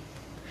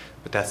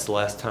 But that's the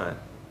last time.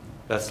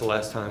 That's the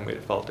last time we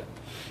defaulted.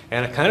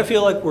 And I kind of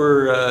feel like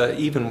we're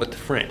even with the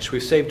French.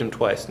 We've saved them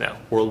twice now,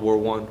 World War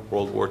I,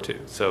 World War II.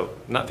 So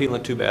not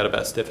feeling too bad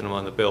about stiffing them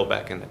on the bill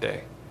back in the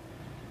day.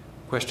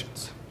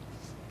 Questions?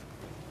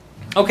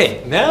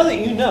 Okay, now that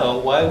you know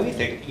why we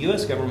think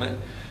U.S. government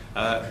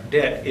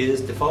debt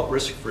is default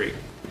risk-free,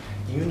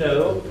 you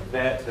know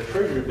that the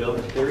Treasury bill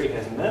in theory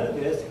has none of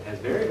this, it has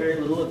very,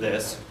 very little of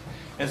this.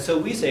 And so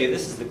we say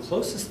this is the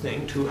closest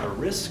thing to a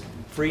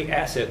risk-free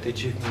asset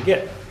that you can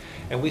get.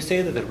 And we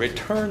say that the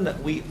return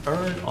that we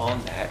earn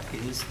on that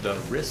is the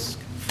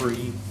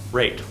risk-free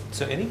rate.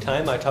 So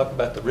anytime I talk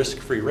about the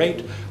risk-free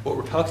rate, what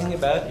we're talking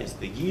about is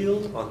the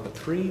yield on the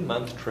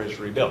 3-month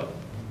Treasury bill.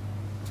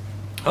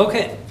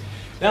 Okay,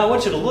 now I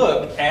want you to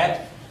look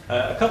at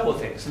a couple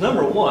of things.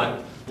 Number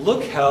one,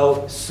 look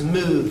how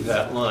smooth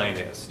that line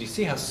is. Do you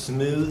see how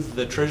smooth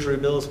the Treasury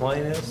bill's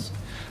line is?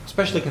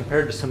 Especially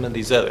compared to some of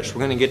these others. We're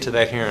going to get to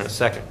that here in a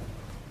second.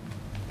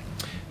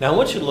 Now I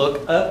want you to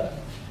look up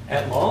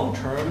at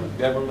long-term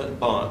government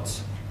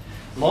bonds.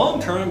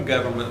 Long-term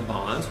government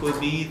bonds would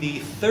be the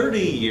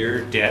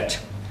 30-year debt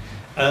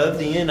of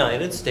the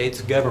United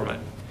States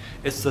government.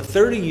 It's the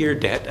 30-year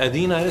debt of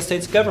the United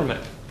States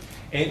government.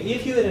 And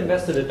if you had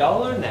invested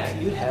 $1 in that,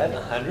 you'd have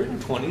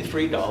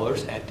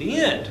 $123 at the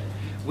end,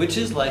 which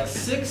is like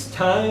 6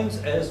 times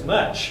as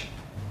much.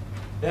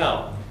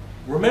 Now,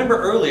 remember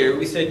earlier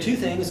we said two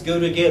things go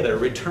together,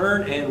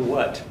 return and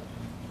what?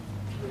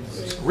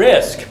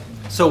 Risk.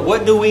 So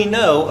what do we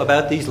know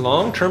about these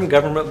long-term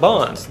government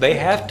bonds? They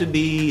have to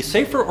be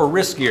safer or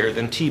riskier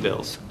than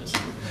T-bills?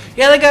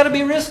 Yeah, they got to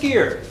be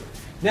riskier.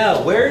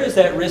 Now, where is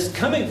that risk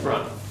coming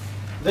from?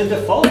 The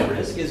default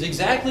risk is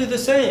exactly the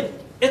same.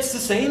 It's the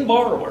same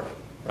borrower,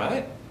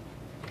 right?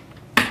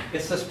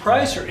 It's this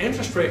price or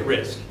interest rate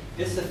risk.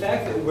 It's the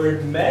fact that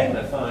we're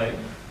magnifying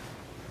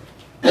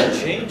the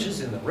changes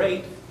in the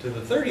rate to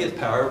the 30th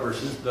power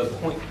versus the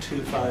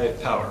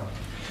 0.25 power.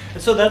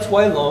 And so that's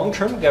why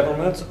long-term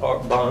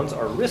bonds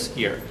are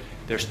riskier.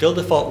 They're still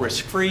default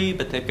risk-free,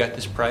 but they've got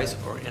this price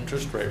or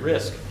interest rate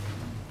risk.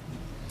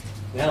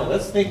 Now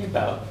let's think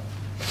about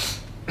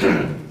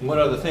one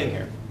other thing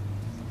here.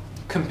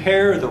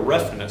 Compare the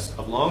roughness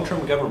of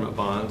long-term government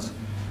bonds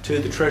to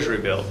the Treasury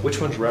bill.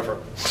 Which one's rougher?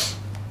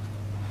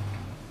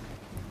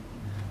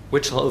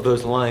 Which of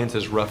those lines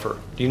is rougher?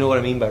 Do you know what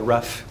I mean by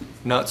rough,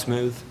 not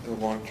smooth? The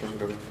long-term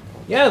government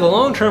bonds. Yeah, the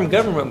long-term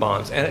government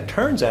bonds. And it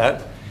turns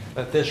out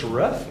that this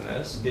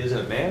roughness is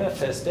a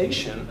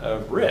manifestation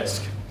of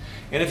risk.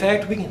 And in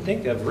fact, we can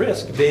think of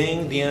risk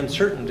being the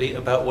uncertainty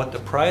about what the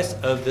price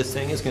of this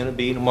thing is going to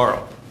be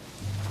tomorrow.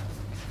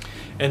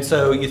 And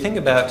so you think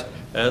about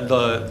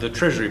the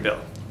Treasury bill.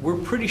 We're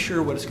pretty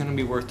sure what it's going to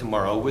be worth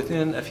tomorrow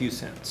within a few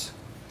cents.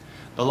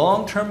 The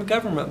long-term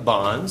government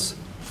bonds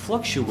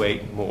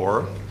fluctuate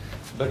more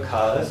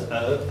because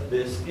of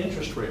this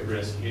interest rate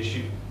risk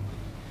issue.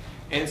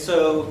 And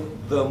so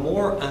the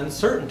more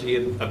uncertainty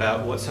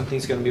about what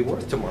something's going to be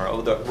worth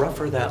tomorrow, the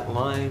rougher that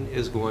line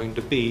is going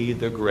to be,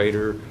 the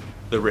greater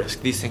the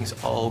risk. These things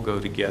all go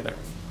together.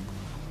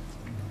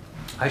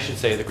 I should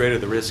say the greater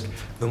the risk,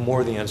 the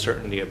more the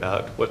uncertainty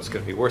about what's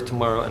going to be worth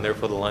tomorrow, and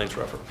therefore the line's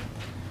rougher.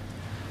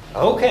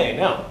 Okay,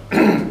 now,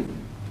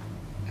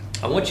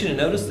 I want you to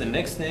notice the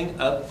next thing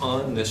up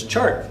on this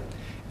chart,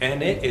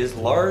 and it is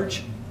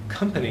large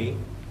company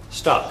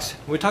stocks.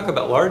 When we talk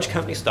about large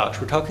company stocks,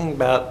 we're talking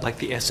about like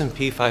the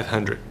S&P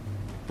 500,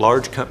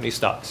 large company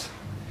stocks.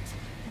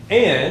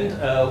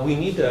 And we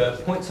need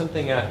to point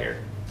something out here.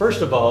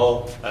 First of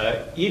all,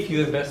 if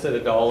you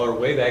invested $1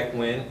 way back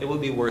when, it would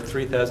be worth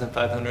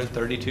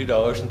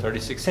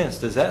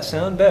 $3,532.36. Does that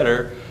sound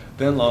better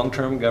than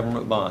long-term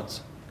government bonds?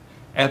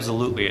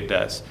 Absolutely it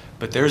does.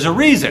 But there's a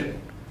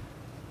reason.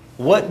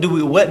 What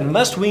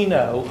must we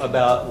know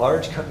about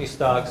large company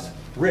stocks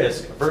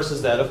risk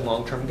versus that of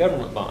long-term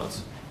government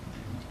bonds?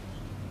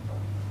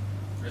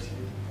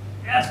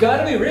 It's got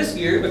to be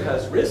riskier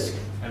because risk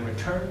and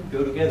return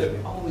go together.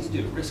 They always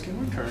do. Risk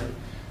and return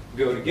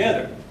go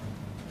together.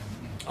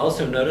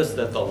 Also notice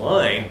that the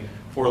line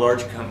for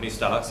large company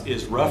stocks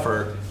is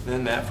rougher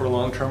than that for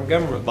long-term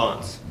government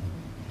bonds.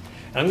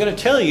 And I'm going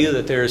to tell you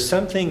that there is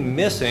something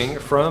missing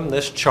from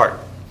this chart.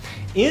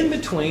 In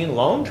between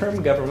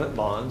long-term government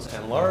bonds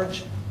and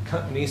large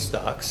company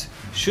stocks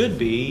should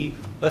be,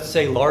 let's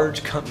say,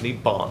 large company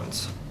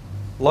bonds.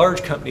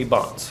 Large company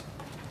bonds.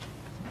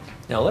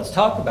 Now let's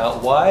talk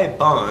about why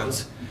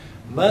bonds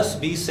must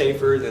be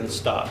safer than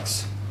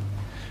stocks.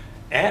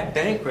 At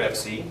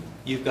bankruptcy,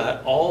 you've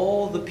got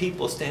all the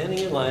people standing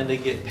in line to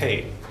get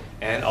paid.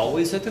 And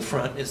always at the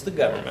front is the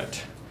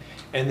government.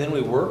 And then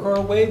we work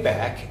our way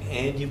back,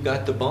 and you've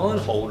got the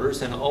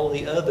bondholders and all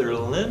the other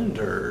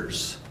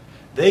lenders.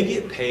 They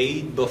get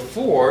paid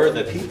before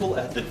the people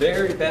at the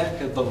very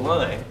back of the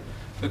line.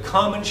 The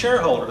common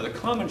shareholder. The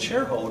common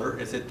shareholder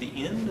is at the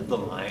end of the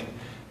line.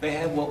 They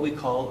have what we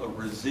call a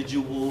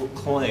residual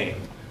claim.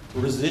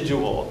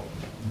 Residual,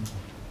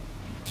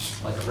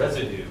 like a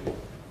residue.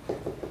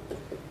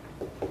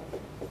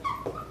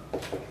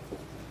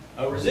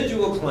 A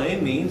residual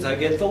claim means I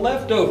get the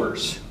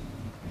leftovers.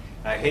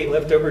 I hate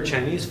leftover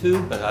Chinese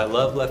food, but I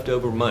love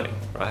leftover money.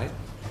 right?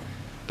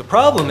 The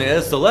problem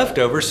is the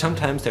leftovers,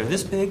 sometimes they're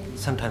this big,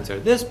 sometimes they're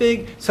this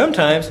big,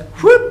 sometimes,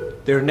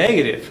 whoop, they're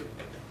negative.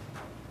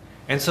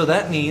 And so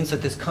that means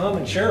that this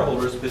common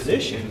shareholder's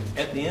position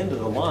at the end of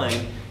the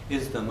line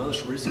is the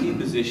most risky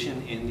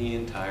position in the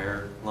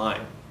entire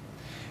line.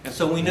 And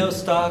so we know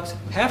stocks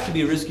have to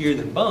be riskier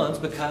than bonds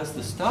because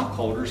the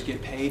stockholders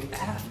get paid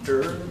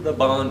after the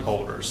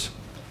bondholders.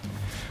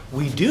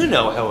 We do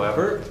know,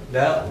 however,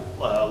 that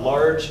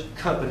large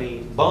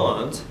company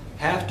bonds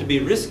have to be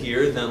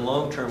riskier than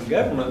long-term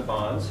government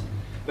bonds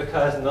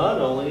because not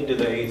only do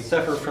they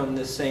suffer from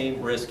the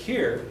same risk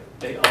here,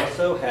 they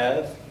also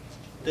have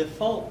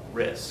default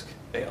risk.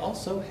 They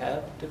also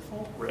have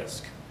default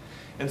risk.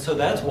 And so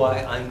that's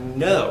why I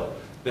know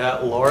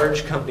that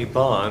large company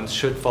bonds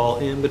should fall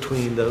in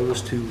between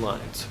those two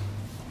lines.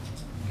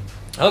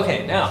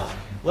 Okay, now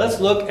let's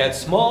look at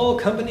small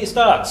company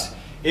stocks.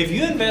 If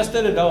you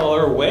invested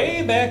 $1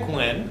 way back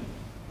when,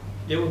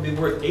 it would be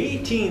worth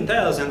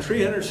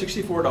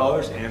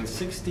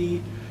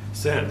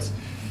 $18,364.60.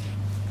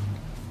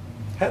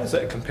 How does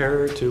that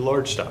compare to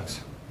large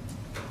stocks?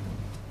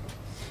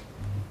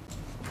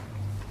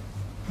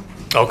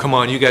 Oh, come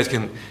on, you guys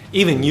can,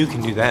 even you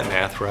can do that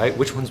math, right?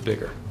 Which one's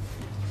bigger?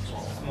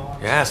 Small.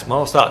 Yeah,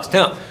 small stocks.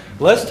 Now,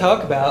 let's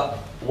talk about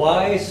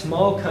why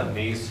small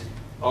companies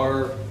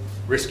are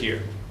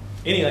riskier.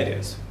 Any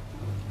ideas?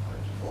 High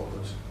default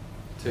risk.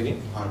 Say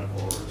again? High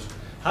default risk.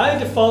 High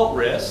default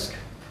risk.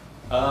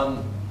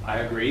 I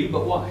agree,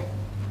 but why?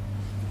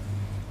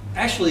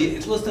 Actually,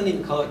 let's not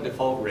even call it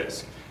default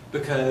risk,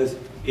 because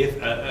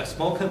if a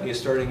small company is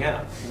starting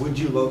out, would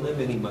you loan them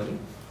any money?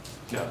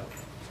 No.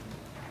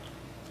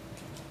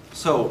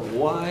 So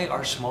why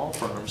are small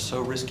firms so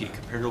risky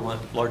compared to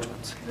large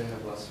ones? They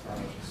have less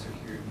financial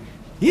security.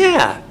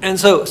 Yeah, and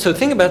so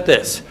think about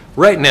this.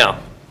 Right now,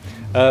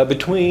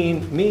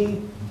 between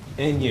me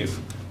and you,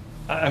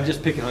 I'm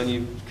just picking on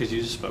you because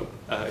you just spoke.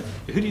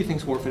 Who do you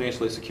think is more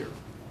financially secure?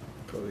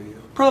 Probably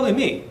you. Probably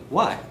me.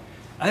 Why?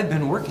 I've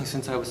been working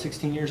since I was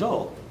 16 years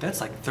old.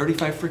 That's like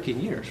 35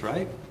 freaking years,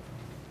 right?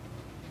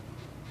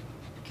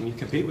 Can you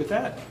compete with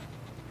that?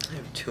 I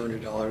have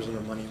 $200 in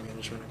a money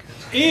management account.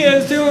 He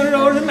has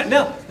 $200 in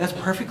now. That's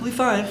perfectly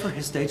fine for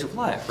his stage of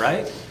life,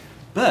 right?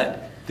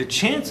 But the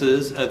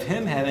chances of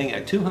him having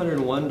a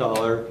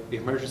 $201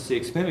 emergency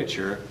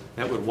expenditure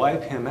that would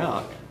wipe him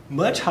out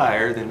much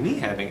higher than me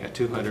having a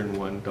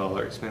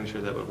 $201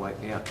 expenditure that would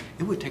wipe me out.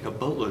 It would take a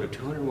boatload of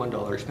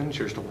 $201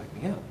 expenditures to wipe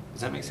me out.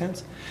 Does that make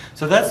sense?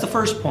 So that's the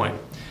first point,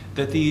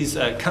 that these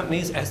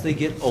companies, as they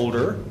get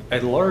older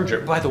and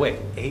larger, by the way,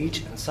 age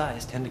and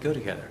size tend to go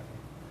together.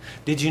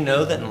 Did you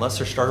know that unless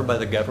they're started by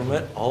the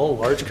government, all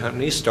large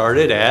companies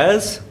started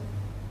as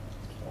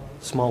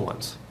small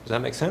ones? Does that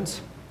make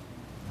sense?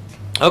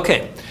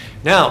 Okay,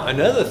 now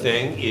another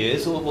thing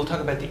is, we'll talk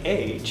about the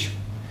age.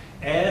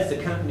 As the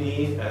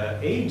company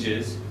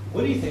ages,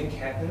 what do you think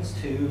happens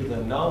to the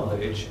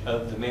knowledge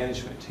of the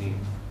management team?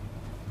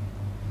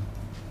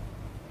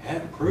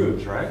 It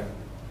improves, right?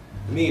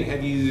 I mean,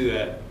 have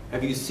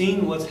you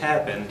seen what's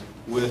happened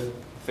with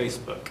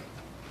Facebook?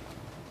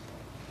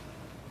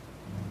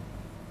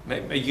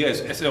 You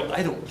guys, so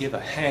I don't give a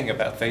hang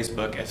about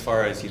Facebook as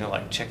far as,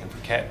 like checking for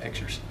cat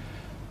pictures.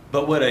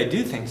 But what I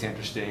do think is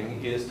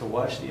interesting is to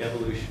watch the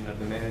evolution of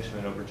the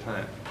management over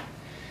time.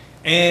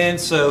 And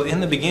so in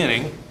the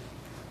beginning,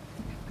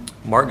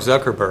 Mark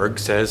Zuckerberg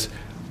says,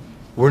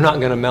 we're not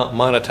going to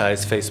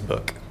monetize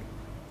Facebook.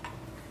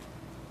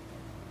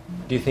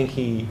 Do you think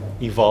he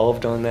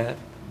evolved on that?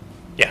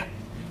 Yeah.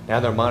 Now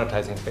they're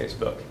monetizing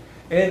Facebook.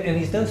 And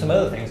he's done some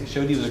other things that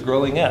showed he was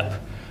growing up.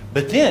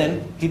 But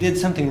then he did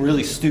something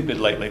really stupid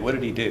lately. What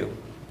did he do?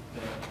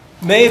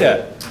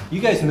 Meta.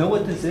 You guys know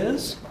what this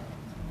is?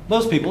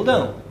 Most people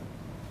don't.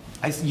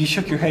 You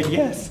shook your head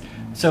yes.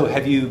 So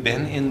have you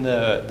been in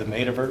the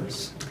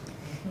metaverse?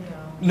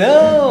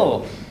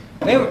 No.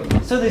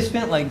 So they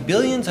spent like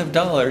billions of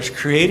dollars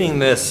creating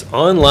this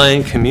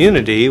online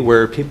community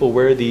where people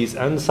wear these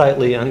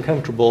unsightly,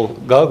 uncomfortable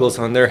goggles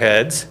on their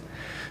heads,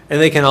 and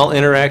they can all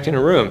interact in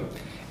a room.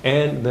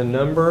 And the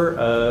number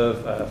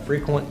of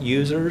frequent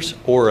users,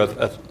 or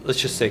of let's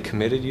just say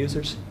committed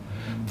users,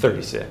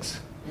 36.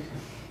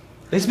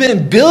 They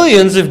spent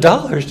billions of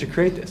dollars to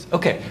create this.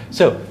 Okay,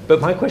 but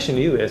my question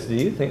to you is, do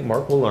you think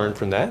Mark will learn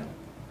from that?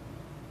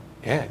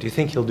 Yeah, do you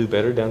think he'll do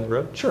better down the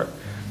road? Sure.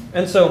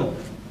 And so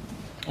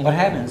what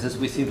happens is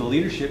we see the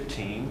leadership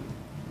team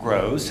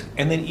grows,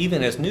 and then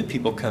even as new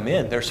people come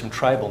in, there's some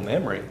tribal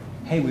memory.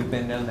 Hey, we've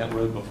been down that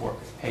road before.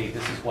 Hey,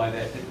 this is why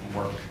that didn't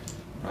work,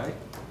 right?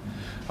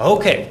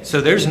 Okay,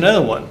 so there's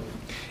another one.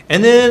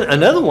 And then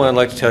another one I'd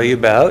like to tell you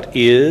about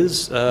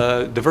is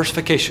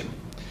diversification.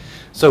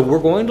 So we're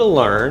going to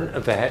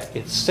learn that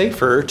it's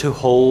safer to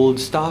hold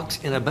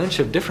stocks in a bunch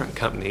of different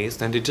companies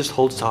than to just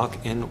hold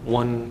stock in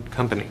one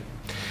company.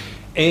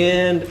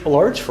 And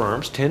large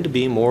firms tend to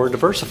be more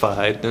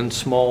diversified than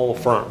small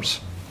firms.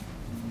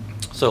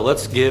 So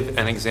let's give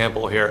an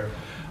example here.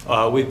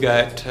 We've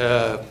got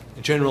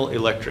General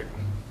Electric,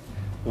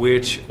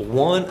 which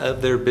one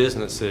of their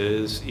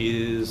businesses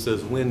is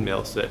those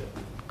windmills that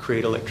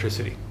create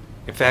electricity.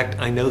 In fact,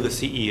 I know the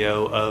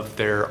CEO of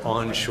their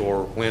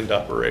onshore wind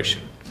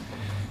operation.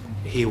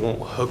 He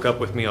won't hook up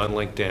with me on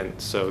LinkedIn,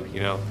 so,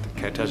 you know,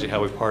 kind of tells you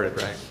how we parted,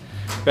 right?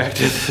 Back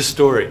to the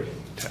story.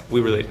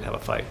 We really didn't have a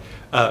fight.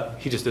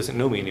 He just doesn't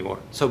know me anymore.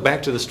 So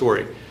back to the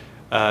story.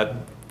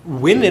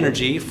 Wind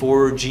energy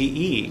for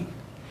GE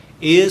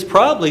is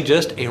probably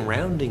just a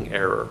rounding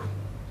error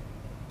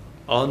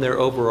on their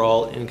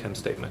overall income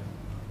statement.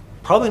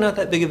 Probably not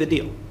that big of a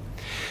deal.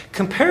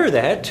 Compare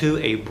that to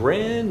a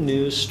brand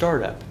new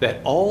startup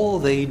that all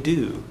they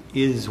do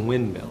is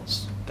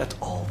windmills. That's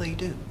all they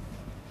do.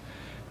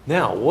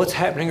 Now, what's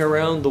happening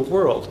around the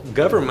world?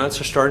 Governments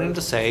are starting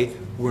to say,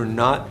 we're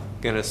not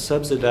going to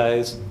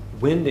subsidize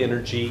wind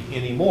energy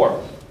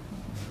anymore.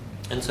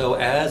 And so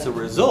as a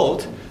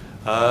result,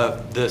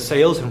 the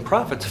sales and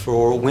profits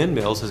for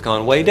windmills has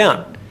gone way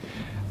down.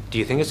 Do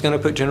you think it's going to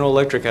put General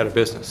Electric out of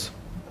business?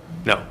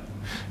 No.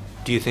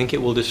 Do you think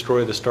it will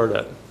destroy the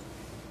startup?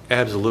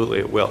 Absolutely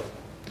it will.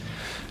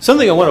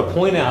 Something I want to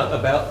point out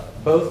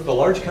about both the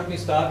large company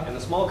stock and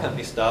the small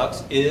company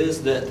stocks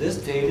is that this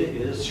data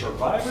is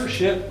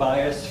survivorship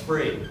bias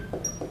free.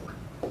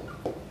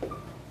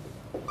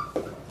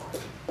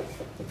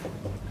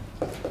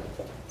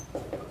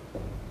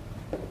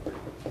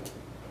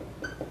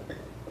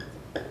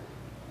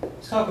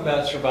 Let's talk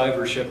about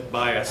survivorship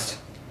bias.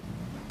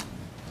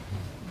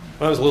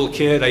 When I was a little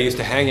kid, I used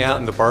to hang out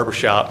in the barber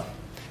shop,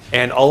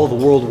 and all of the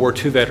World War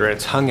II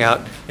veterans hung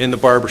out in the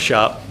barber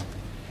shop,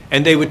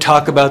 and they would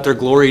talk about their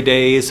glory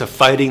days of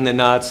fighting the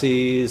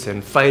Nazis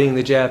and fighting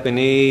the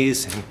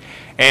Japanese,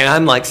 and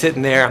I'm like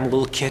sitting there, I'm a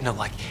little kid, and I'm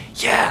like,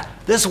 yeah,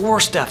 this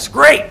war stuff's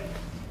great.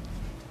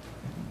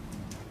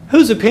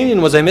 Whose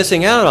opinion was I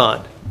missing out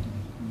on?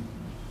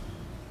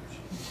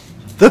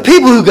 The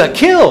people who got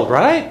killed,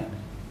 right?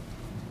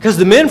 Because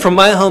the men from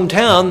my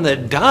hometown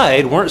that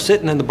died weren't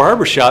sitting in the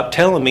barber shop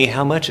telling me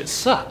how much it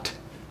sucked.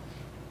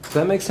 Does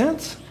that make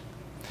sense?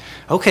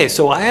 Okay,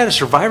 so I had a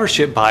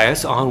survivorship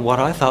bias on what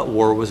I thought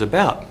war was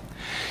about.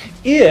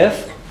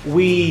 If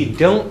we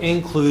don't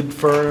include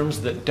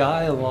firms that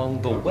die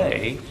along the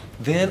way,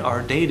 then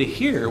our data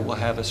here will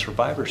have a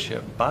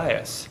survivorship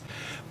bias.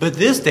 But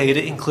this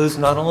data includes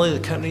not only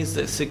the companies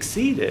that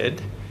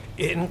succeeded,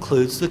 it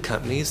includes the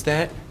companies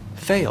that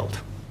failed.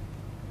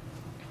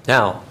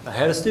 Now, I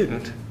had a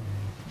student,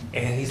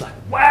 and he's like,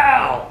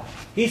 wow!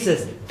 He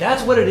says,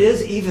 that's what it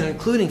is, even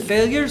including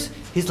failures?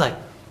 He's like,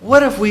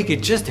 what if we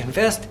could just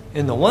invest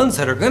in the ones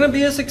that are going to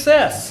be a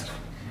success?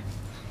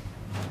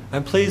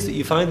 I'm pleased that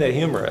you find that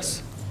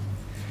humorous.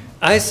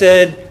 I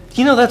said,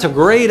 you know, that's a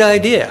great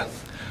idea.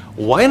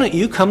 Why don't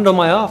you come to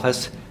my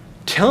office,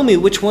 tell me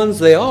which ones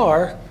they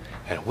are,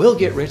 and we'll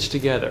get rich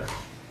together.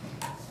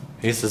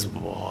 He says,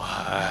 well,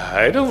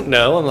 I don't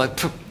know. I'm like,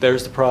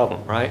 there's the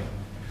problem, right?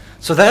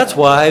 So that's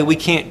why we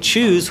can't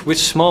choose which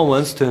small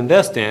ones to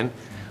invest in.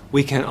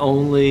 We can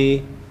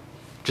only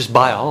just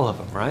buy all of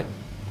them, right?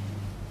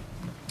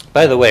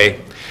 By the way,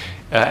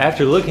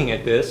 after looking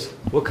at this,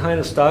 what kind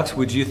of stocks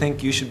would you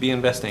think you should be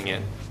investing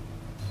in?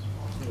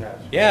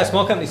 Yeah,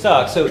 small company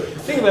stocks. So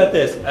think about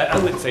this. I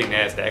wouldn't say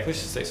NASDAQ. Let's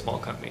just say small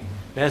company.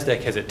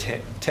 NASDAQ has a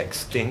tech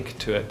stink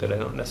to it that I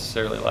don't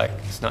necessarily like.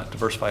 It's not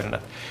diversified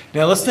enough.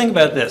 Now let's think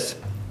about this.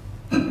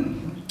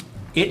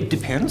 It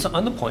depends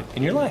on the point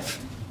in your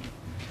life.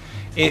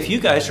 If you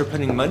guys are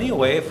putting money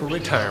away for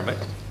retirement,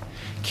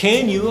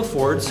 can you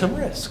afford some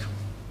risk?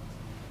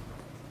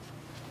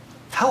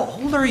 How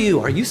old are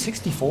you? Are you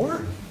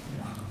 64?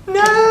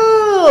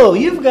 No!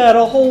 You've got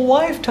a whole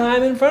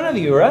lifetime in front of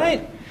you,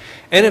 right?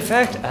 And in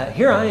fact,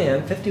 here I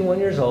am, 51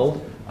 years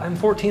old. I'm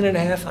 14 and a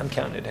half, I'm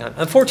counting it down.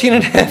 I'm 14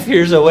 and a half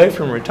years away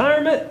from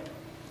retirement.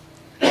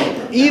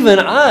 Even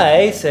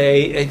I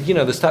say, you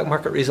know, the stock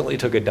market recently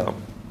took a dump.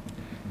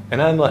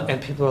 And I'm like,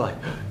 and people are like,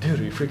 dude,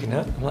 are you freaking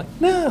out? I'm like,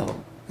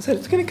 no. I said,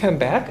 it's going to come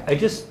back. I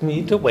just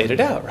need to wait it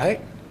out,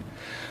 right?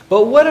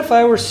 But what if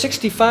I were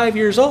 65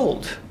 years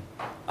old?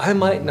 I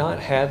might not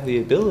have the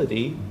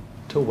ability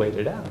to wait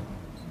it out.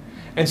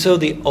 And so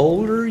the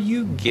older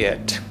you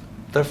get,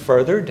 the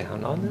further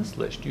down on this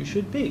list you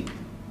should be.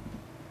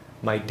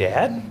 My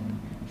dad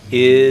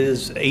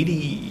is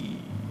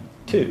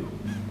 82.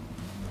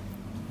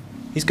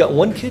 He's got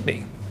one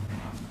kidney.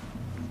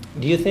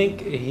 Do you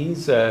think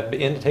he's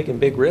into taking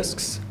big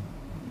risks?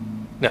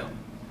 No.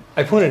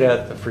 I pointed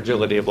out the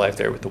fragility of life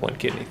there with the one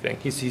kidney thing.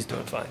 He's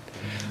doing fine.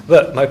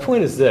 But my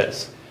point is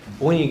this.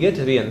 When you get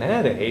to be in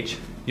that age,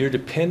 you're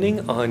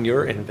depending on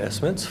your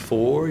investments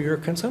for your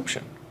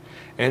consumption.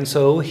 And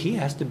so he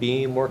has to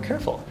be more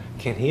careful.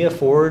 Can he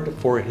afford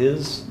for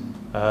his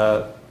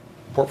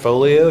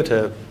portfolio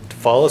to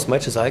fall as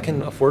much as I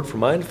can afford for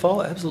mine to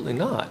fall? Absolutely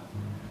not.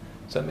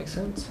 Does that make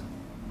sense?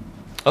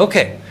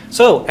 Okay,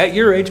 so at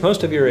your age,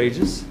 most of your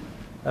ages,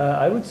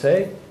 I would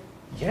say,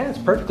 yeah, it's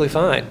perfectly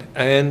fine.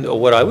 And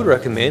what I would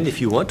recommend if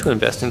you want to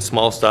invest in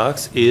small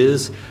stocks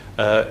is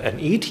an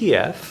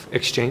ETF,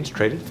 exchange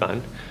traded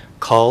fund,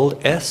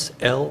 called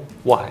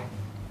SLY.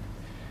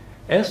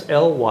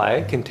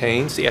 SLY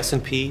contains the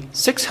S&P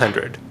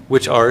 600,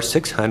 which are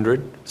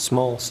 600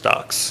 small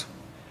stocks.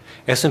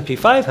 S&P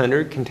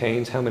 500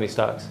 contains how many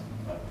stocks?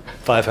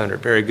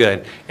 500, very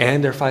good.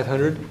 And they're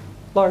 500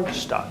 large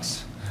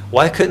stocks.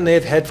 Why couldn't they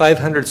have had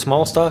 500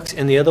 small stocks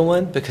in the other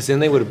one? Because then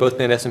they would have both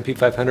been S&P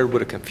 500,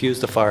 would have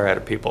confused the fire out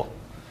of people.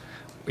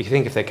 You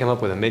think if they come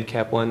up with a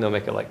mid-cap one, they'll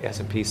make it like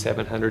S&P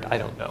 700? I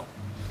don't know.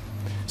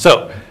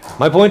 So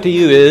my point to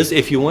you is,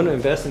 if you want to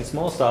invest in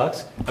small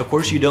stocks, of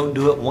course you don't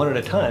do it one at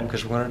a time,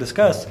 because we're going to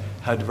discuss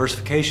how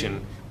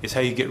diversification is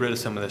how you get rid of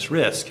some of this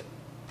risk.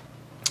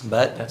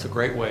 But that's a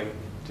great way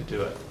to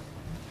do it.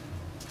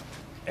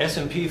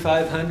 S&P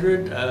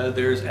 500,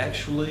 there's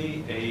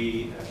actually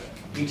a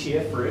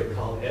ETF for it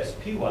called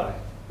SPY.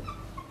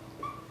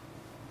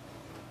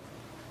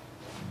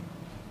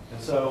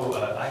 And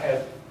so I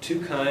have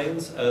two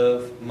kinds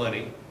of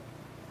money,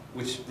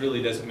 which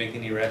really doesn't make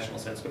any rational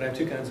sense, but I have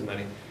two kinds of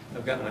money.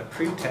 I've got my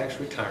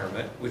pre-tax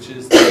retirement, which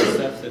is the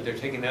stuff that they're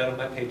taking out of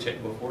my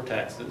paycheck before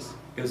taxes.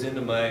 It goes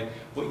into my,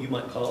 what you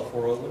might call a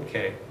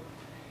 401k.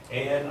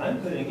 And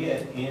I'm putting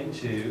it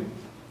into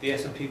the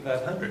S&P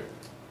 500.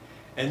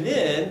 And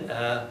then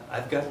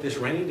I've got this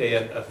rainy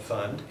day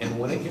fund, and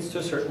when it gets to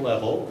a certain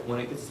level, when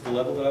it gets to the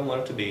level that I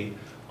want it to be,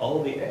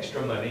 all the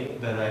extra money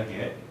that I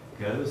get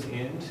goes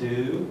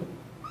into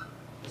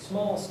the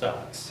small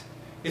stocks.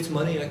 It's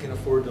money I can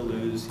afford to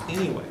lose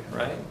anyway,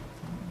 right?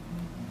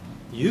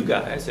 You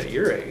guys at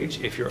your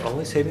age, if you're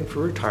only saving for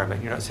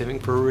retirement, you're not saving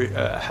for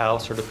a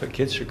house or to put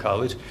kids through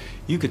college,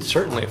 you could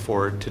certainly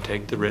afford to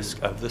take the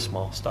risk of the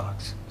small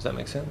stocks. Does that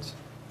make sense?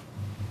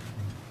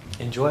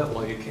 Enjoy it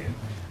while you can.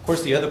 Of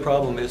course, the other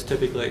problem is,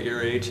 typically at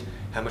your age,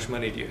 how much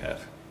money do you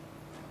have?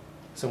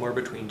 Somewhere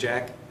between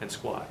jack and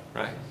squat,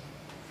 right?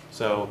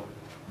 So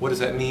what does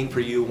that mean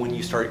for you when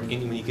you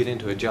when you get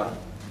into a job?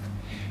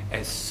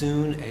 As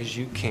soon as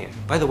you can.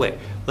 By the way,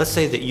 let's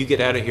say that you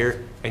get out of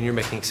here and you're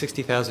making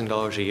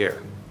 $60,000 a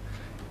year.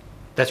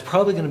 That's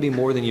probably going to be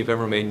more than you've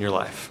ever made in your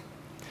life.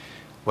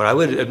 What I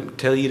would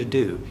tell you to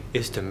do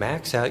is to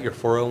max out your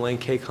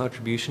 401k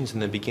contributions in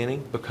the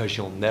beginning, because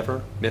you'll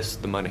never miss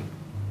the money.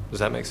 Does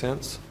that make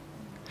sense?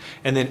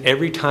 And then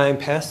every time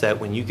past that,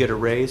 when you get a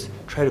raise,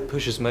 try to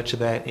push as much of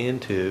that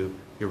into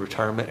your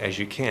retirement as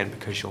you can,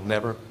 because you'll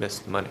never miss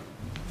the money.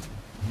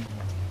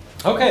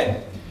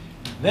 Okay.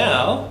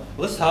 Now,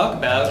 let's talk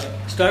about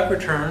stock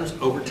returns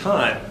over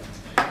time.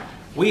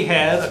 We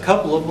have a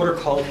couple of what are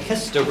called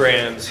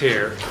histograms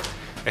here.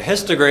 A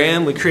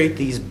histogram, we create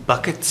these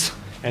buckets,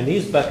 and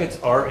these buckets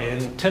are in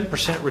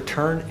 10%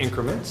 return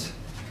increments.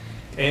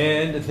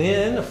 And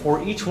then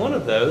for each one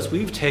of those,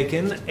 we've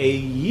taken a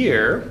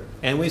year,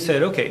 and we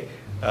said, okay,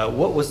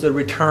 what was the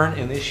return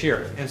in this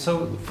year? And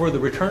so for the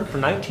return for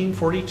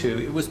 1942,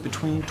 it was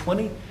between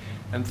 20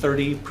 and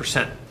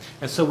 30%.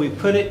 And so we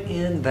put it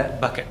in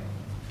that bucket.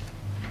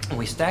 And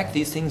we stack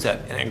these things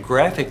up, and it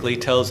graphically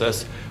tells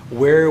us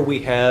where we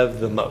have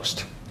the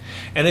most.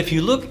 And if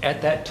you look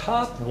at that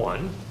top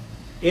one,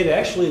 it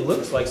actually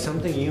looks like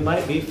something you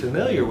might be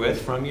familiar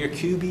with from your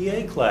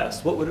QBA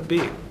class. What would it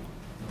be?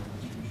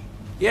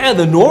 Yeah,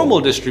 the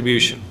normal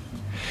distribution.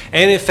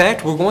 And in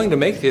fact, we're going to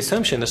make the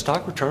assumption the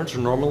stock returns are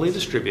normally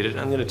distributed.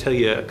 I'm going to tell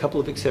you a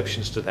couple of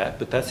exceptions to that,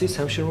 but that's the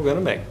assumption we're going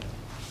to make.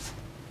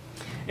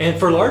 And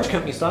for large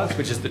company stocks,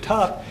 which is the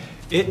top,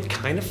 it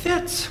kind of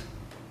fits.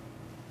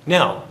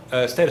 Now,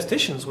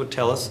 statisticians would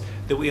tell us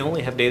that we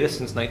only have data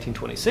since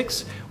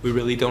 1926. We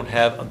really don't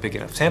have a big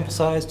enough sample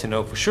size to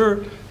know for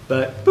sure,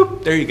 but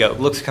boop, there you go.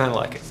 It looks kind of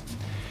like it.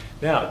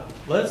 Now,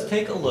 let's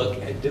take a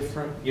look at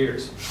different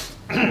years.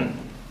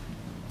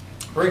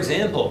 For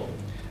example,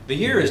 the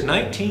year is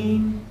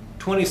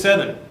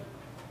 1927.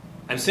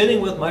 I'm sitting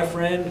with my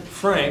friend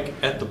Frank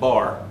at the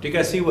bar. Do you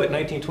guys see what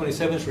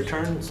 1927's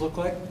returns look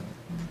like?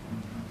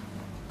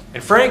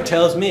 And Frank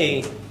tells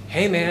me,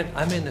 hey man,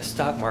 I'm in the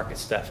stock market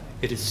stuff.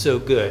 It is so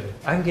good.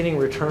 I'm getting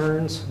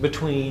returns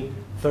between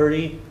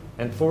 30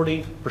 and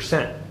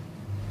 40%.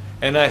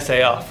 And I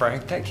say, oh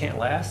Frank, that can't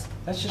last.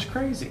 That's just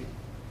crazy.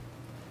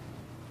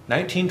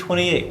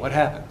 1928, what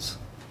happens?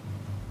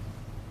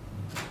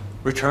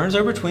 Returns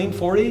are between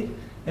 40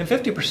 and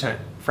 50%.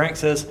 Frank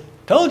says,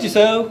 told you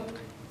so.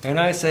 And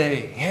I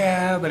say,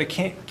 yeah, but it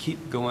can't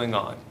keep going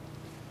on.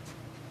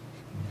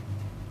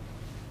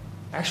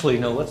 Actually,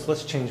 no,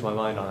 let's change my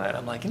mind on that.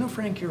 I'm like, you know,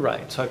 Frank, you're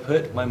right. So I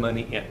put my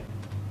money in.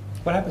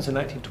 What happens in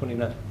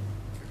 1929?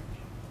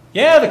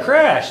 Yeah, the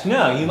crash.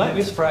 No, you might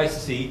be surprised to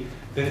see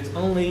that it's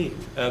only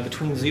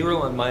between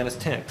 0 and minus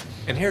 10.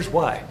 And here's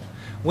why.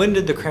 When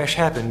did the crash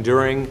happen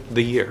during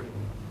the year?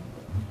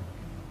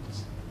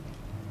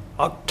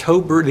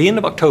 October, the end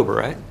of October,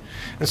 right?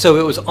 And so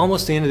it was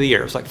almost the end of the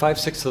year. It was like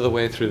 5/6 of the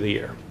way through the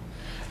year.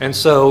 And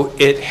so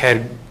it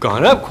had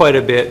gone up quite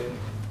a bit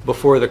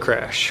before the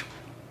crash.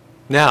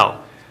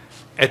 Now,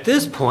 at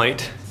this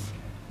point,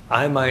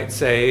 I might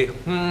say,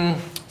 I'm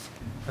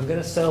going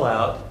to sell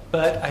out,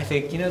 but I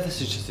think, you know,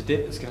 this is just a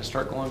dip. It's going to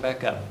start going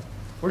back up.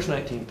 Where's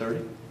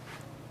 1930?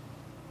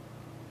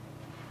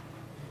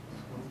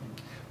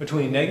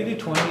 Between negative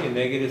 20 and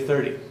negative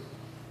 30.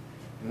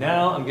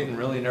 Now I'm getting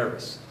really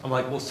nervous. I'm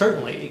like, well,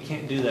 certainly it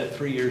can't do that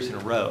 3 years in a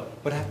row.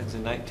 What happens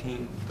in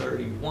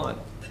 1931?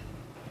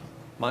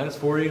 Minus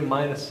 40 to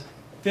minus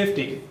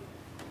 50.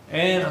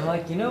 And I'm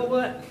like, you know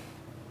what?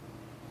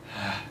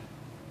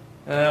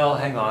 Well,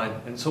 hang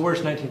on. And so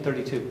where's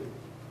 1932? You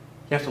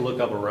have to look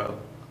up a row.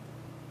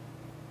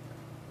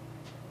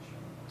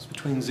 It's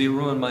between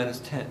 0 and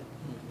 -10.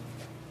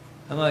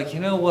 I'm like, you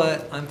know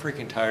what? I'm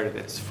freaking tired of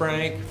this.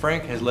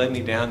 Frank has led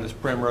me down this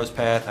primrose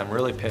path. I'm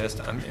really pissed.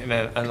 I'm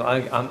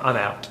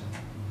out.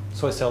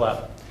 So I sell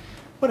out.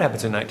 What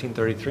happens in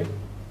 1933?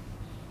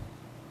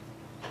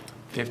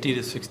 50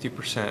 to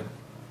 60%.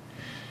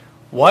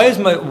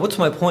 What's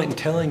my point in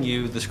telling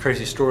you this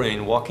crazy story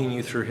and walking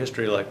you through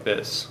history like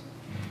this?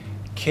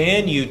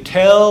 Can you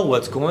tell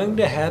what's going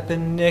to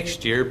happen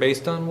next year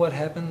based on what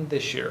happened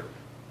this year?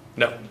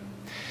 No.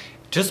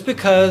 Just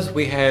because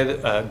we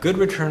had good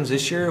returns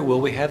this year, will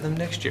we have them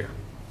next year?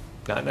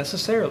 Not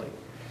necessarily.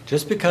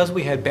 Just because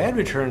we had bad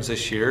returns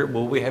this year,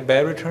 will we have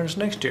bad returns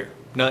next year?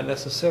 Not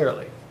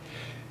necessarily.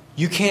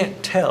 You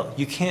can't tell.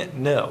 You can't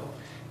know.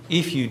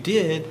 If you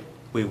did,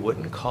 we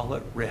wouldn't call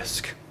it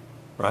risk,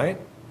 right?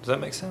 Does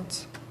that make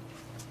sense?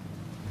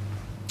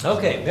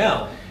 Okay,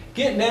 now,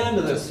 getting down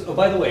to this. Oh,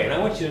 by the way, and I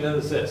want you to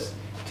notice this.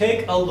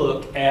 Take a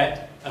look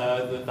at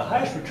the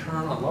highest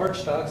return on large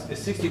stocks is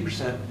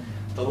 60%.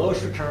 The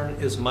lowest return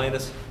is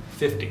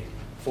 -50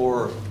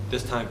 for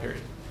this time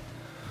period.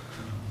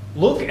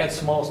 Look at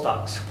small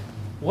stocks.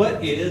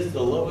 What is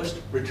the lowest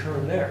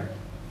return there?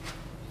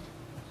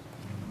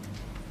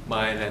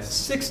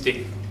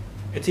 -60.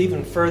 It's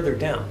even further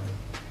down.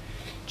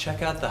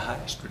 Check out the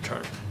highest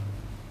return.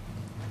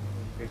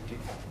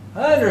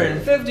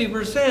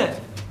 150%.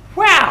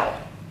 Wow!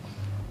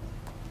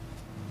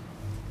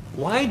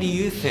 Why do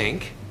you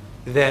think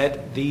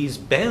that these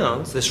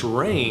bounds, this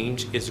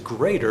range, is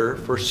greater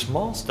for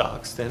small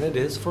stocks than it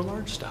is for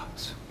large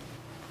stocks?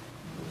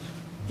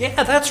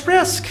 Yeah, that's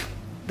risk.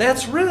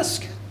 That's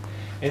risk.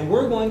 And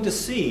we're going to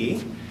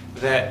see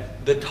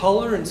that the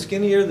taller and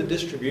skinnier the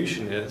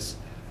distribution is,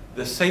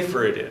 the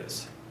safer it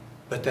is.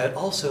 But that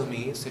also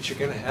means that you're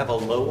going to have a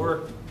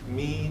lower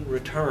mean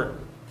return.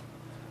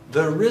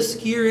 The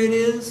riskier it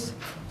is,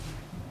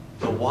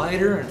 the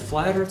wider and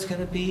flatter it's going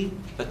to be,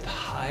 but the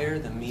higher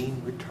the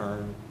mean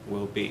return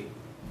will be.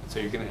 So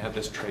you're going to have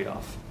this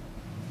trade-off.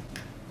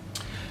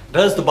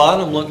 Does the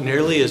bottom look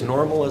nearly as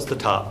normal as the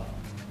top?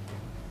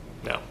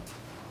 No.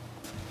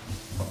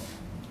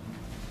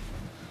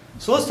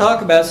 So let's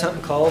talk about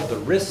something called the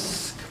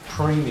risk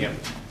premium.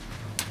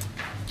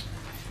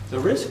 The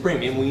risk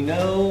premium, we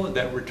know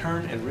that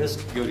return and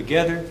risk go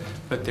together,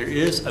 but there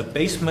is a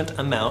basement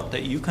amount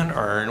that you can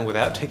earn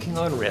without taking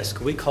on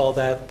risk. We call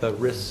that the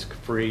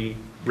risk-free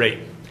rate.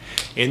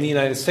 In the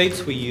United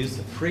States, we use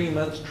the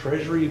 3-month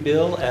Treasury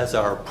bill as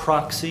our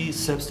proxy,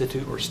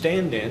 substitute, or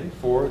stand-in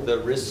for the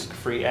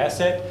risk-free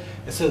asset.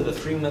 And so the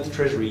 3-month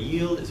Treasury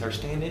yield is our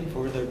stand-in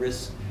for the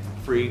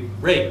risk-free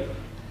rate.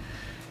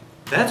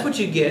 That's what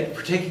you get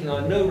for taking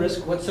on no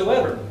risk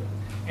whatsoever.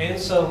 And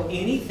so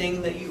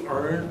anything that you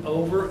earn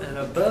over and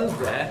above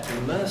that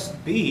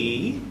must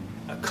be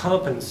a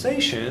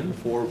compensation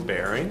for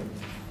bearing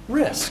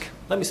risk.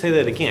 Let me say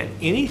that again.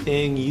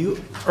 Anything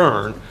you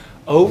earn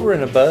over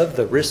and above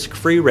the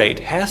risk-free rate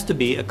has to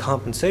be a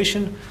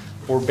compensation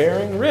for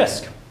bearing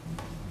risk.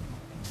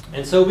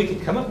 And so we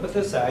can come up with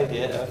this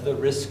idea of the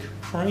risk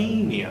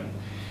premium.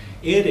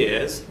 It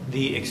is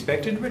the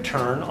expected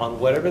return on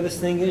whatever this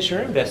thing is you're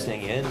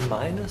investing in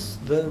minus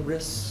the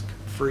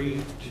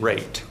risk-free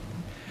rate.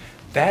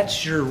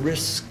 That's your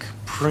risk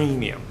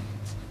premium.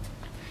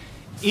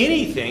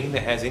 Anything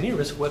that has any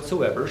risk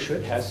whatsoever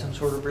should have some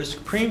sort of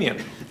risk premium.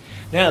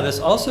 Now, this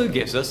also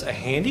gives us a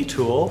handy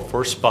tool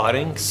for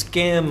spotting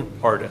scam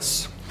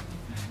artists.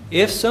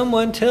 If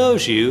someone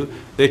tells you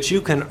that you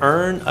can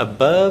earn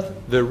above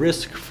the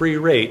risk-free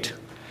rate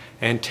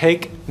and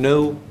take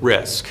no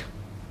risk,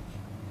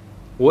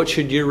 what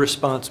should your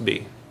response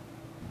be?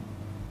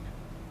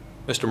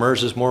 Mr.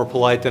 Mers is more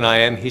polite than I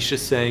am. He's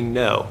just saying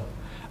no.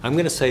 I'm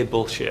going to say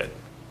bullshit,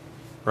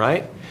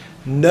 right?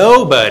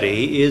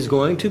 Nobody is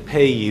going to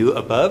pay you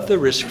above the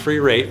risk-free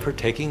rate for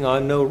taking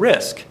on no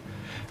risk.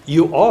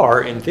 You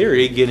are, in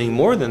theory, getting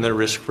more than the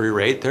risk-free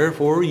rate,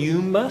 therefore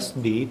you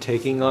must be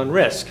taking on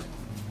risk.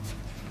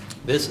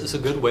 This is a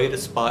good way to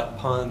spot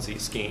Ponzi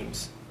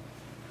schemes.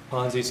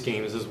 Ponzi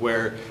schemes is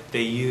where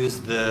they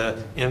use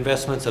the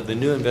investments of the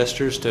new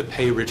investors to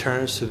pay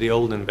returns to the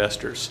old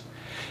investors.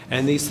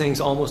 And these things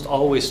almost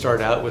always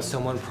start out with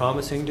someone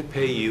promising to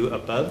pay you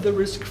above the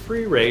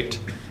risk-free rate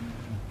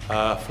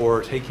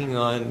for taking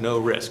on no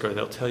risk, or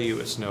they'll tell you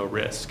it's no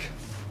risk.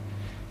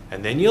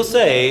 And then you'll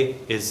say,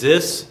 is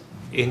this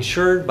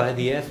insured by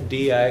the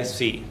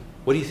FDIC?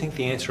 What do you think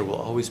the answer will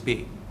always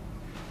be?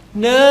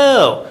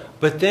 No!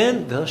 But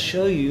then they'll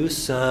show you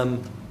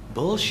some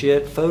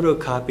bullshit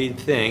photocopied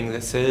thing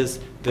that says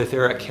that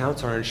their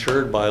accounts are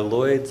insured by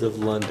Lloyd's of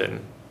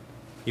London.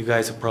 You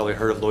guys have probably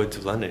heard of Lloyd's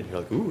of London. You're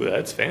like, ooh,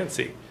 that's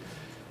fancy.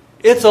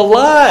 It's a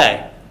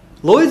lie!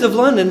 Lloyd's of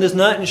London does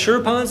not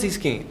insure Ponzi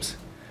schemes.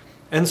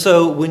 And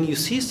so when you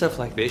see stuff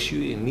like this,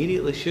 you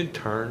immediately should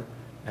turn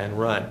and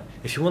run.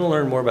 If you want to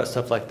learn more about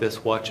stuff like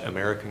this, watch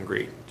American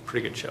Greed. It's a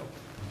pretty good show.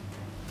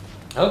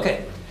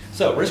 Okay,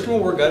 So risk and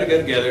reward got to go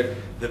together.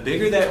 The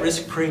bigger that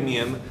risk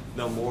premium,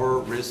 the more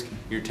risk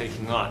you're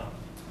taking on.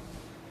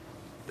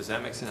 Does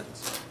that make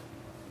sense?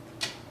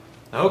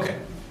 Okay.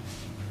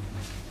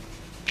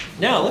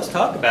 Now let's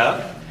talk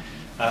about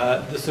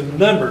some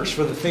numbers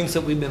for the things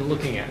that we've been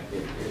looking at.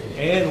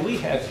 And we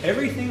have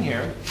everything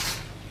here,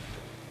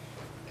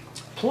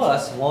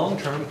 plus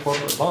long-term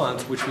corporate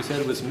bonds, which we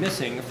said was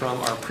missing from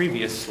our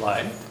previous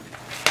slide.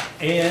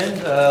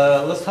 And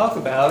let's talk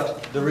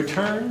about the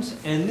returns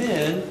and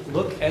then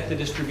look at the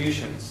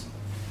distributions.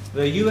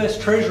 The U.S.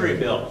 Treasury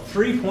bill,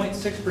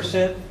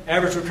 3.6%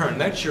 average return.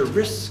 That's your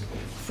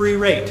risk-free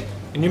rate.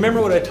 And you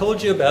remember what I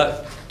told you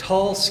about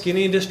tall,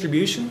 skinny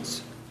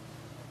distributions?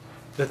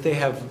 That they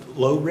have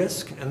low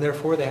risk and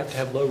therefore they have to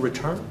have low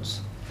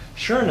returns?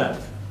 Sure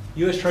enough,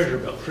 U.S. Treasury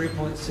bill,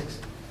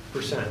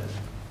 3.6%.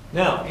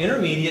 Now,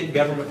 intermediate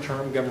government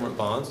term government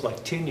bonds, like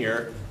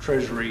 10-year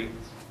Treasury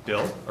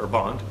bill or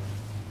bond,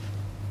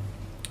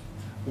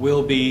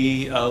 will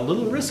be a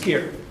little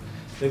riskier.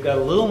 They've got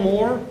a little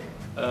more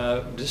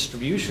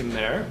distribution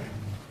there,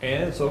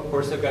 and so of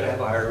course they've got to have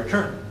a higher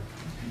return.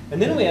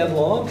 And then we have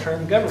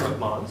long-term government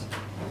bonds.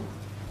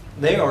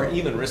 They are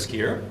even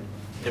riskier.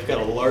 They've got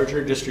a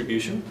larger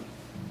distribution.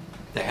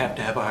 They have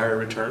to have a higher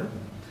return.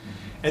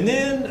 And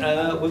then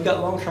we've got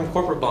long-term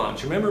corporate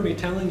bonds. Remember me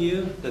telling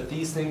you that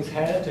these things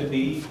had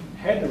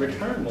to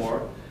return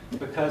more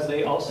because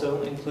they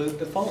also include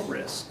default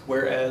risk,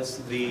 whereas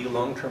the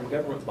long-term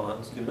government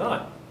bonds do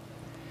not.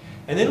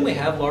 And then we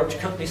have large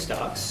company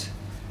stocks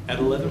at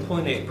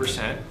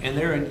 11.8%, and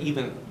they're an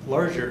even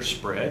larger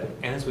spread.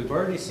 And as we've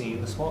already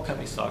seen, the small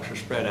company stocks are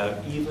spread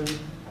out even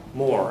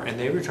more, and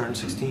they return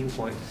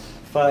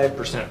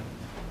 16.5%.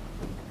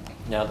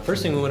 Now, the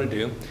first thing we want to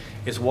do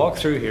is walk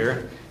through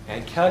here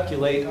and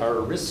calculate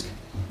our risk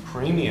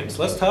premiums.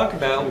 Let's talk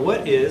about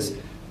what is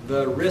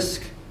the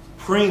risk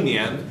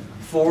premium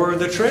for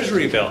the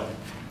Treasury bill.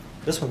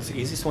 This one's the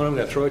easiest one I'm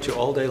going to throw at you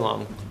all day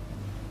long.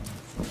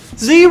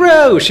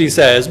 Zero, she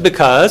says,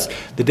 because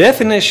the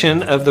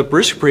definition of the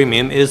risk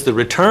premium is the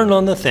return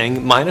on the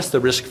thing minus the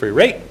risk-free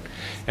rate.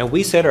 And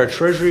we said our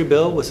Treasury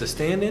bill was a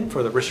stand-in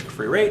for the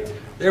risk-free rate.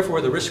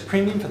 Therefore, the risk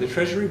premium for the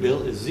Treasury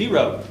bill is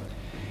zero.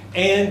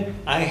 And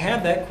I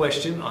had that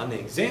question on the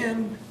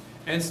exam,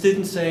 and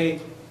students say,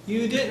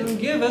 you didn't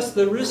give us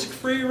the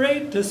risk-free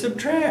rate to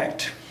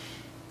subtract.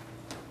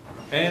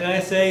 And I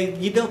say,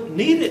 you don't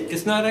need it.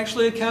 It's not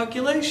actually a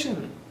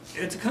calculation.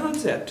 It's a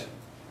concept.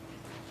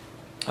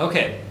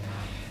 Okay,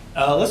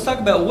 let's talk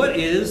about what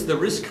is the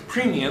risk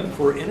premium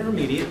for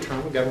intermediate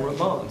term government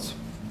bonds.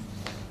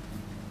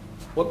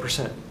 What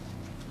percent?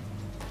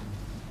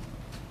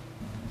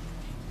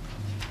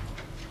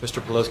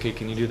 Mr. Pelosi,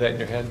 can you do that in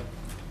your head?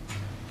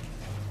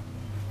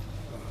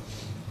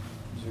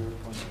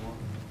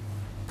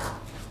 0.1.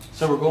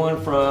 So we're going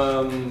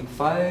from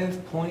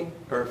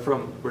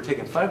we're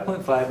taking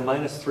 5.5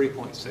 minus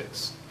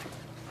 3.6.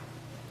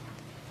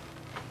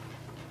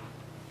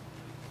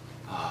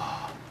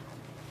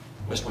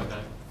 Mr.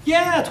 1.9.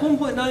 Yeah, it's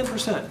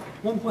 1.9%.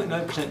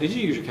 1.9%. Did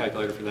you use your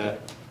calculator for that?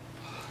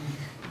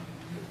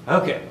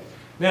 Okay.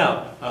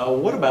 Now,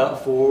 what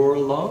about for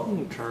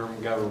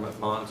long-term government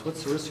bonds?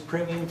 What's the risk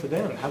premium for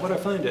them? How would I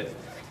find it?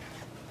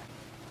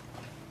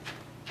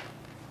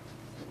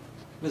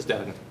 Ms.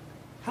 Dowden,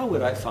 how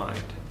would I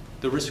find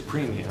the risk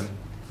premium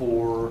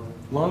for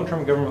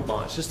long-term government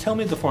bonds? Just tell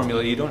me the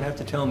formula. You don't have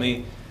to tell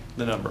me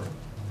the number.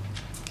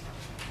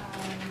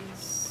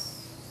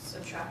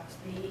 Subtract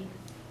the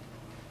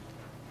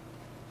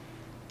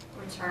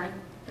return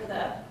for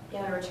the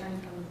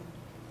return from,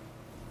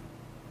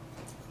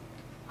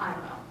 I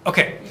don't know.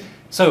 Okay,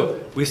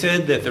 so we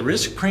said that the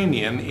risk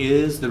premium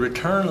is the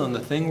return on the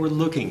thing we're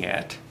looking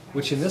at,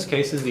 which in this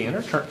case is the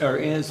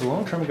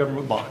long-term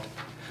government bond.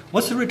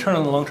 What's the return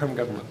on the long-term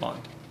government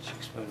bond?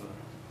 6.1.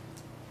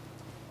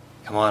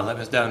 Come on, let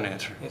Ms. Dowden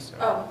answer. Yes, sir.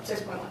 Oh,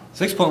 6.1.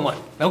 6.1.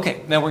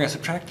 Okay, now we're going to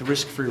subtract the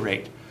risk-free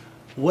rate.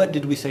 What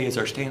did we say is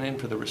our stand-in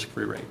for the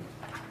risk-free rate?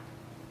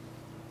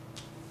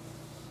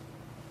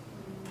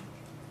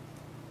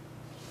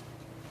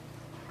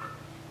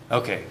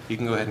 Okay, you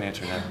can go ahead and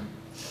answer now.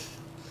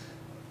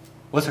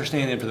 What's our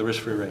stand-in for the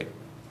risk-free rate?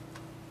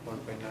 1.9.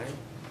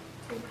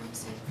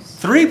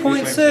 3.6.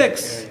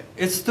 3.6. Yeah.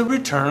 It's the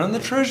return on the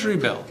Treasury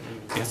bill.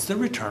 It's the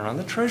return on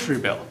the Treasury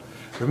bill.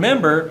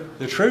 Remember,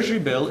 the Treasury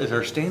bill is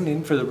our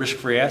stand-in for the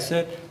risk-free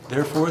asset.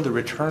 Therefore, the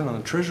return on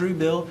the Treasury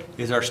bill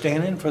is our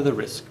stand-in for the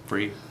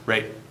risk-free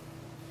rate.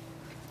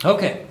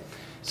 Okay,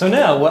 so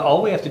now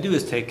all we have to do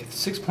is take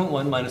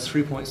 6.1 minus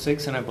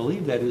 3.6, and I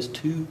believe that is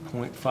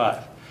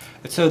 2.5.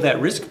 And so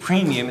that risk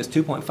premium is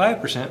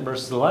 2.5%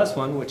 versus the last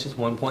one, which is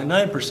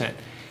 1.9%.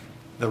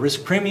 The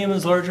risk premium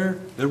is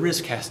larger, the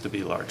risk has to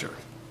be larger.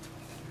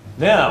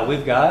 Now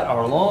we've got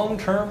our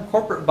long-term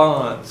corporate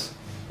bonds.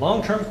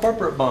 Long-term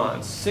corporate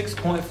bonds,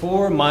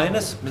 6.4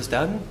 minus, Ms.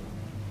 Dowden?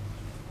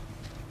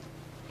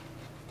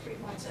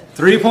 3.6.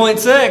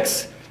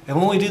 3.6. And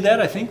when we do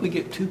that, I think we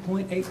get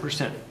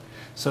 2.8%.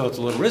 So it's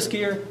a little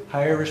riskier,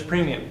 higher risk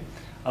premium.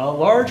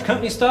 Large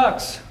company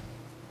stocks.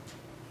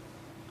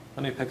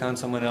 Let me pick on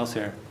someone else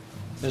here.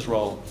 Ms.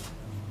 Roll,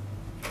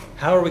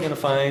 how are we going to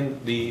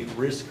find the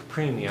risk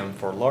premium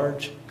for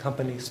large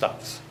company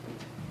stocks?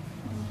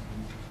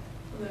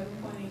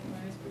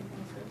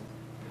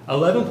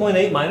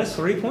 11.8 minus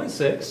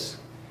 3.6,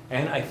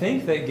 and I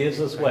think that gives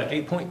us what,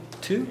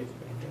 8.2?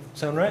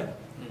 Sound right?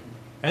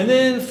 And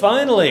then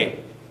finally,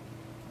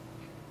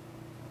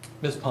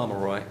 Ms.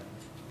 Pomeroy,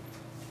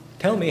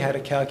 tell me how to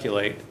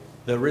calculate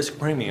the risk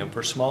premium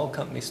for small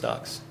company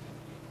stocks.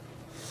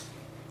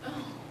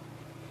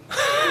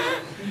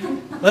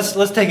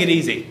 Let's take it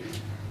easy.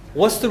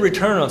 What's the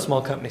return on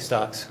small company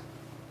stocks?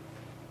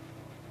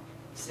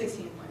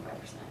 16.5%.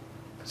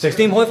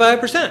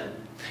 16.5%.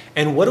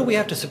 And what do we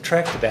have to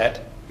subtract to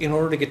that in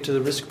order to get to the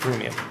risk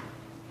premium?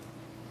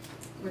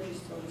 Would you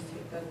still just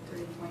take the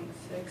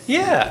 3.6?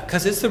 Yeah,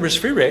 because it's the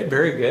risk-free rate.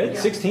 Very good.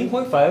 Yeah.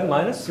 16.5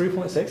 minus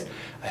 3.6.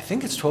 I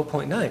think it's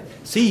 12.9.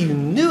 See, you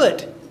knew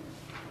it.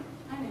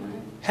 I knew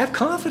it. Have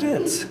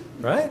confidence,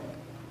 right?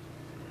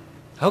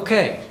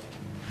 Okay.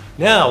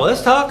 Now,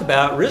 let's talk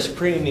about risk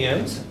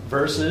premiums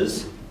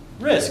versus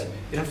risk.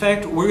 In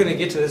fact, we're going to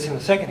get to this in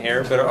a second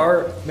here, but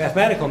our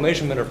mathematical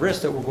measurement of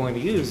risk that we're going to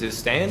use is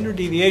standard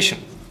deviation.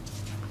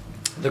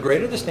 The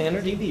greater the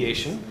standard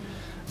deviation,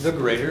 the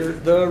greater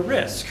the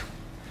risk.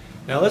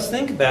 Now, let's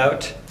think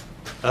about,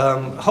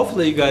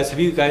 hopefully have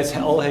you guys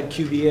all had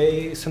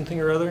QBA something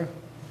or other?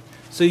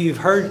 So you've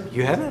heard,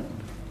 you haven't?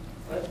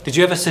 Did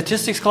you have a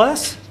statistics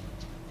class?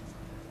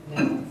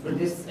 No, for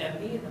this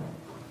MBA, no.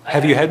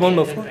 Have you had one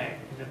before?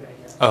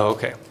 Oh,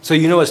 okay. So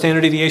you know what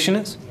standard deviation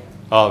is?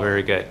 Oh,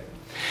 very good.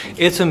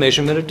 It's a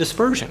measurement of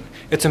dispersion.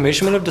 It's a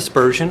measurement of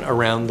dispersion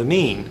around the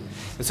mean.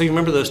 And so you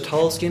remember those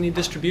tall, skinny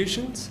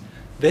distributions?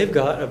 They've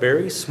got a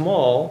very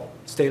small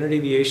standard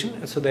deviation,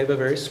 and so they have a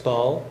very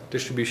small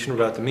distribution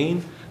about the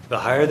mean. The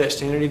higher that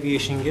standard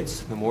deviation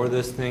gets, the more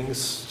those things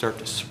start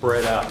to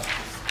spread out.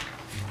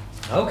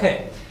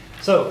 Okay,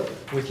 so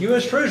with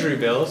U.S. Treasury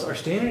bills, our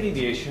standard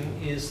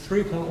deviation is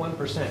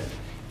 3.1%.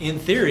 In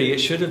theory, it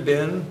should have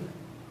been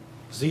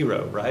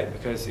 0, right?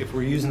 Because if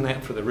we're using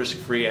that for the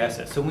risk-free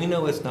assets. So we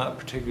know it's not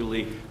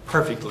particularly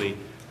perfectly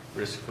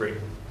risk-free.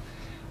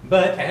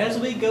 But as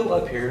we go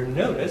up here,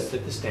 notice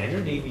that the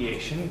standard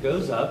deviation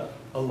goes up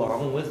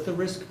along with the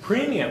risk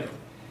premium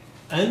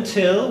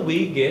until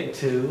we get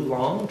to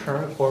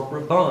long-term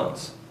corporate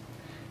bonds.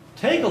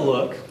 Take a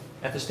look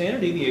at the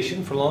standard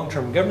deviation for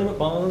long-term government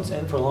bonds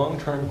and for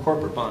long-term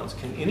corporate bonds.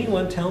 Can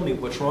anyone tell me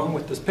what's wrong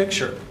with this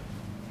picture?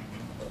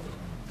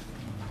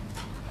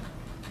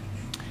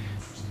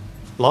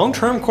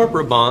 Long-term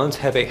corporate bonds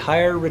have a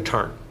higher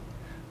return.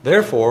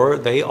 Therefore,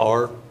 they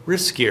are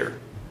riskier.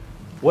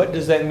 What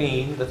does that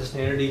mean that the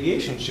standard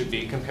deviation should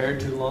be compared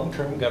to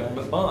long-term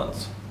government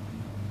bonds?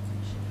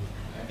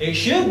 It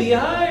should be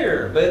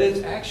higher, but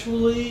it's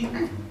actually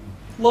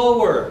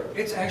lower.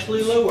 It's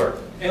actually lower.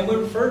 And we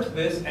refer to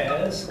this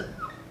as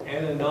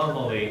an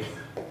anomaly.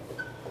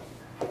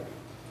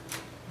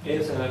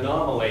 It's an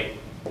anomaly.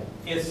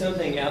 It's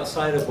something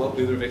outside of what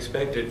we would have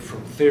expected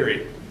from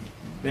theory.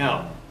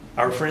 Now,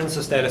 our friends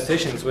the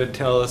statisticians would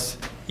tell us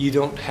you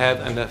don't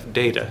have enough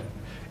data.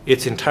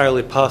 It's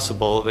entirely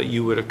possible that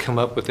you would have come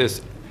up with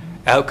this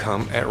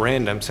outcome at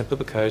random simply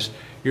because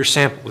your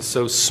sample is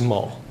so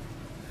small.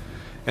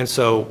 And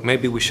so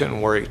maybe we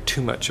shouldn't worry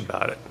too much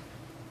about it.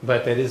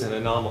 But that is an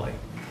anomaly.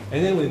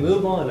 And then we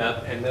move on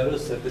up and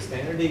notice that the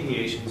standard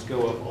deviations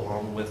go up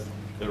along with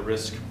the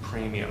risk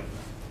premium.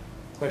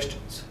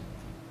 Questions?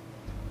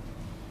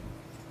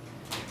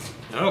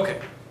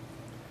 Okay.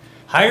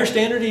 Higher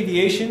standard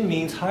deviation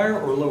means higher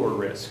or lower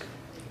risk?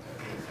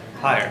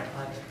 Higher.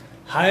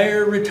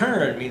 Higher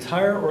return means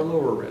higher or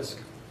lower risk?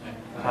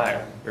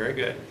 Higher. Very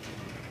good.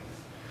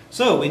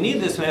 So we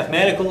need this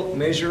mathematical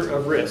measure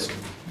of risk.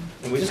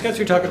 And we just got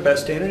through talking about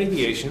standard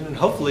deviation, and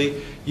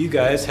hopefully you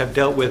guys have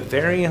dealt with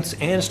variance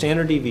and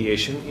standard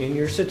deviation in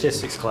your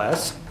statistics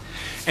class.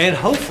 And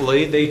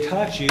hopefully they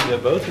taught you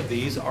that both of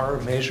these are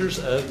measures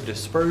of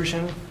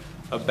dispersion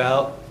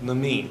about the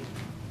mean.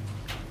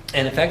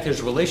 And in fact,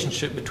 there's a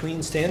relationship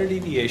between standard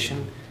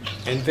deviation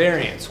and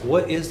variance.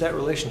 What is that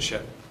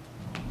relationship?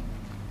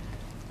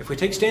 If we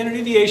take standard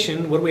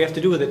deviation, what do we have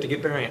to do with it to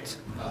get variance?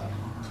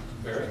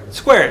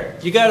 Square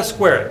it. You got to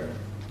square it.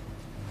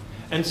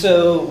 And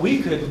so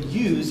we could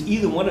use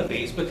either one of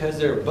these because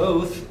they're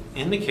both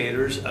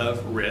indicators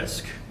of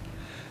risk.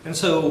 And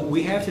so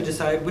we have to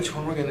decide which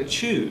one we're going to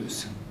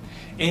choose.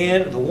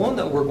 And the one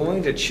that we're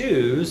going to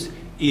choose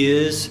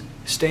is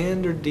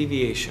standard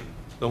deviation.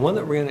 The one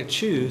that we're going to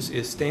choose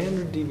is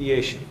standard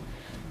deviation.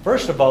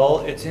 First of all,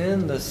 it's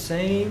in the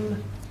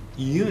same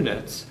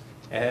units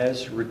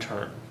as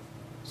return.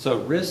 So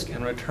risk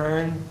and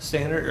return,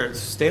 standard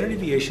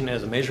deviation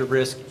as a measure of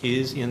risk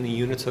is in the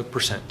units of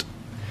percent.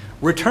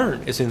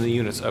 Return is in the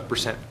units of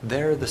percent.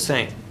 They're the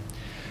same.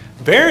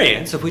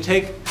 Variance, if we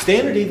take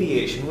standard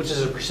deviation, which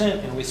is a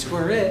percent, and we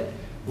square it,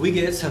 we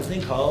get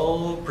something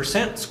called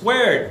percent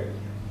squared.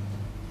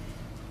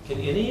 Can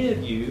any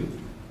of you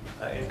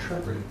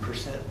interpret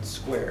percent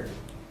squared?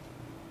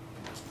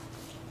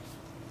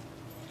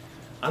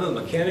 I'm a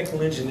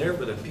mechanical engineer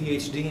with a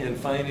PhD in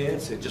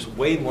finance and just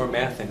way more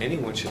math than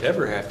anyone should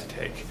ever have to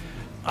take.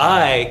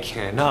 I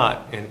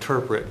cannot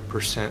interpret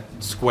percent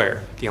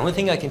square. The only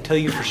thing I can tell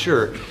you for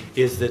sure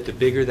is that the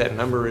bigger that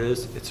number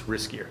is, it's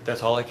riskier.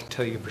 That's all I can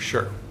tell you for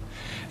sure.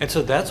 And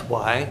so that's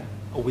why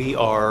we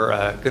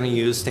are going to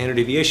use standard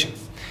deviation.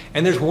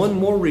 And there's one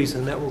more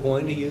reason that we're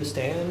going to use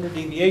standard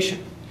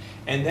deviation.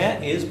 And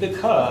that is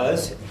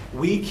because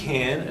we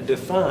can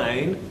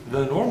define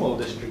the normal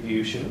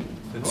distribution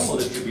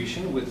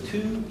with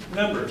two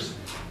numbers.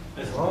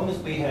 As long as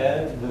we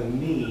have the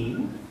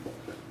mean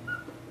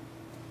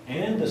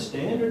and the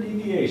standard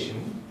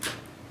deviation,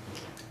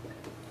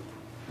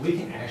 we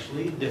can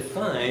actually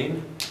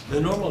define the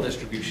normal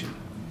distribution.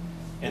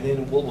 And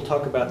then we'll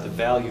talk about the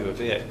value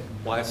of it,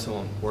 why it's so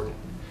important.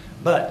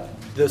 But,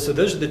 so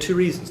those are the two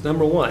reasons.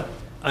 Number one,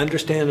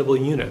 understandable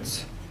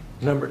units.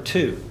 Number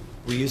two,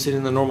 we use it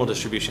in the normal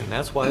distribution.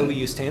 That's why we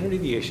use standard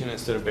deviation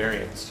instead of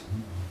variance.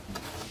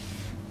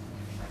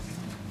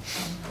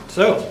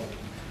 So,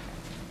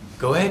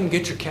 go ahead and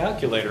get your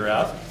calculator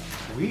out.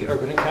 We are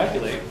going to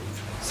calculate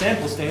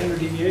sample standard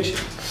deviation.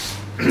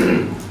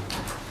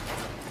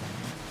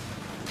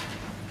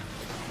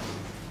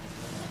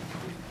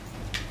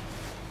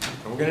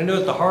 We're going to do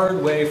it the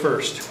hard way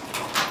first.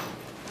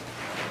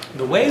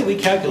 The way we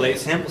calculate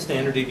sample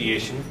standard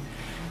deviation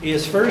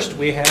is first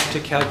we have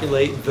to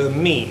calculate the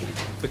mean.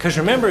 Because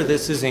remember,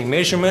 this is a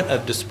measurement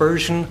of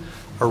dispersion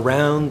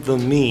around the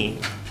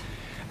mean.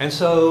 And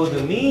so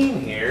the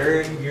mean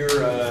here, your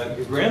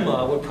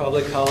grandma would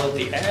probably call it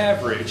the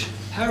average.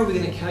 How are we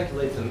going to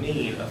calculate the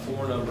mean of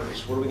four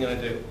numbers? What are we going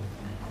to do?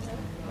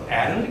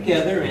 Add them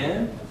together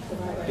and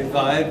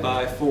divide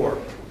by 4.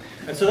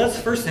 And so that's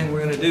the first thing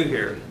we're going to do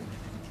here.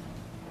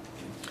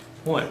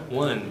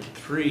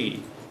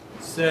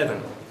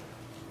 0.137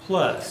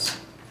 plus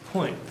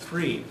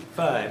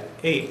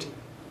 0.358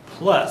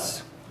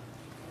 plus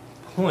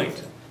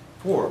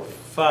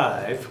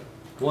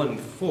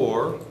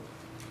 0.4514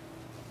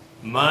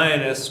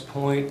 minus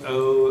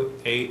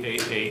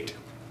 0.0888.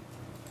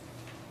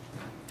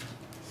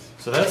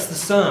 So that's the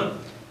sum.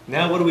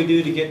 Now what do we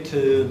do to get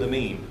to the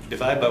mean?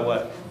 Divide by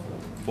what?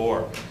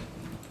 4.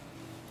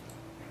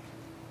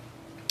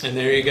 And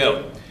there you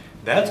go.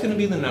 That's going to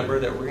be the number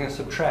that we're going to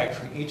subtract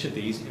from each of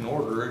these in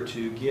order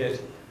to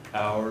get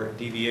our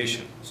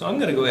deviation. So I'm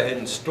going to go ahead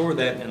and store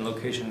that in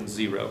location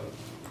 0.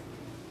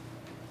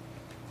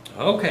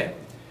 Okay.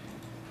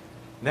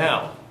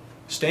 Now,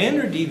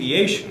 standard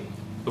deviation,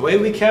 the way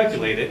we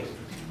calculate it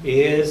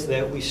is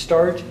that we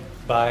start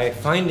by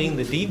finding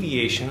the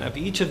deviation of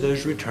each of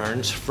those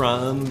returns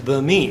from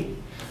the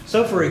mean.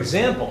 So for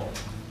example,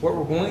 what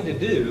we're going to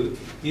do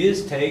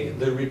is take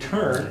the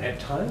return at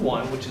time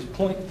 1, which is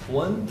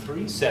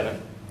 0.137.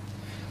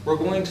 We're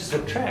going to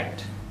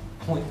subtract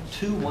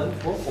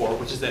 0.2144,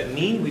 which is that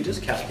mean we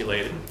just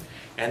calculated,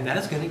 and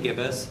that's going to give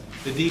us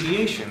the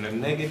deviation of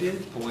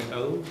negative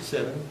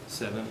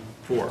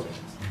 0.0774.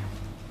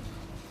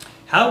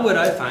 How would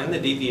I find the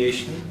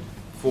deviation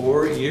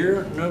for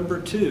year number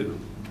 2?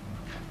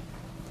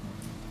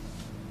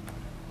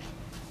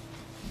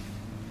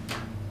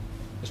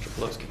 Mr.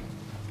 Pulaski.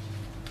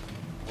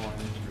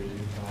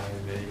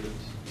 1.358.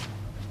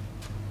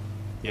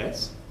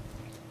 Yes?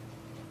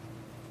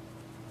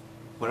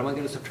 What am I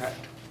going to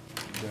subtract?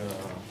 The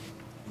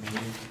mean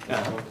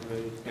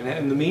calculated.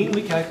 And the mean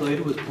we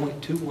calculated was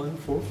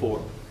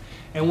 0.2144.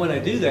 And when I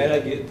do that,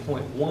 I get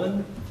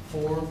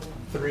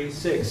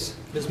 0.1436.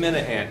 Ms.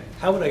 Minahan,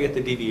 how would I get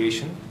the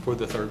deviation for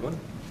the third one?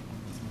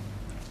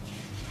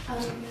 I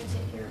was going to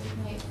take your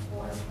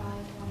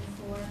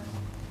 0.4514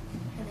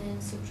 and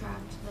then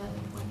subtract the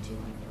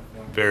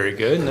 0.2144. Very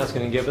good, and that's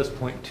going to give us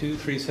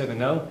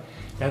 0.2370.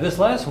 Now this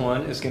last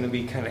one is going to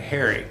be kind of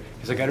hairy,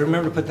 because I got to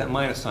remember to put that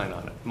minus sign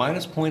on it.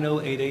 Minus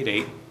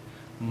 0.0888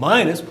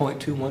 minus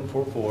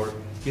 0.2144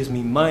 gives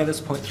me minus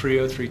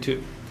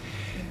 0.3032.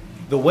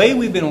 The way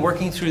we've been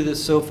working through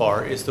this so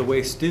far is the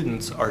way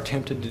students are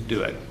tempted to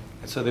do it.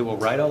 And so they will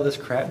write all this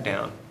crap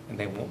down and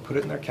they won't put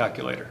it in their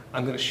calculator.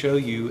 I'm going to show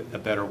you a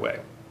better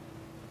way.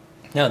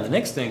 Now the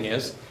next thing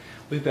is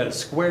we've got to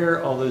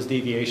square all those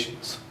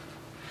deviations.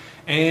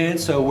 And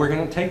so we're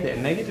going to take that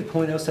negative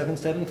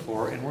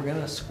 0.0774 and we're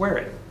going to square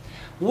it.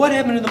 What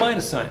happened to the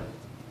minus sign?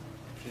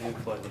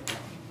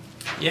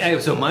 Yeah,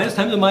 so minus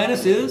times a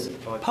minus is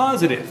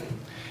positive.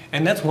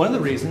 And that's one of the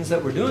reasons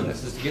that we're doing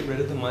this, is to get rid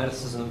of the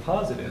minuses and the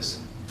positives.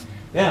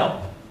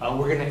 Now,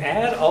 we're going to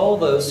add all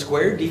those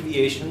squared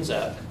deviations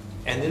up,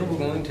 and then we're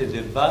going to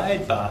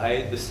divide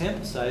by the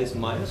sample size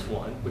minus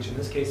 1, which in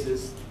this case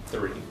is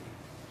 3.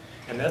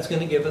 And that's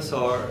going to give us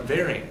our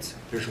variance.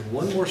 There's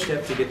one more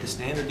step to get the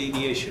standard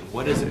deviation.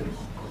 What is it?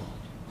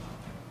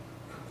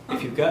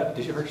 If you've got,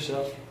 did you hurt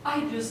yourself?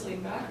 I just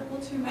leaned back a little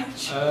too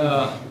much.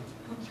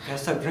 Gotta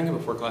stop drinking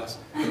before class.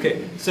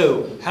 Okay,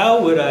 so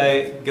how would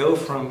I go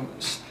from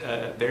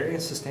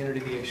variance to standard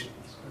deviation?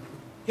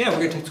 Yeah, we're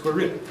going to take the square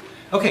root.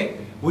 Okay,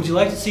 would you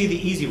like to see the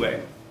easy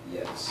way?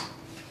 Yes.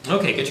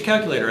 Okay, get your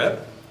calculator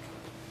up.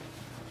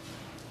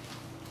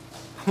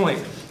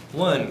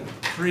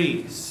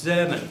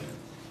 0.137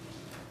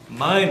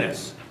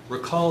 minus,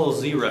 recall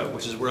 0,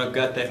 which is where I've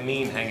got that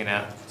mean hanging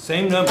out.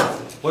 Same number.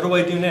 What do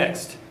I do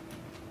next?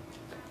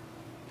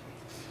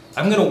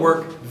 I'm going to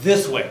work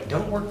this way.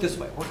 Don't work this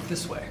way. Work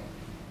this way.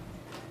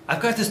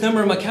 I've got this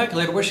number in my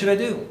calculator. What should I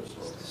do?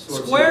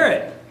 Square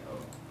it.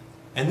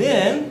 And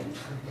then,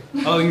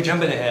 oh, you're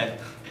jumping ahead.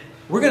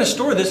 We're going to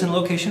store this in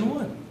location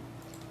 1.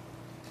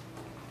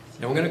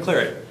 And we're going to clear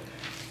it.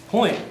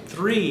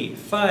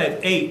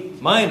 0.358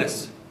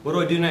 minus, what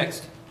do I do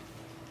next?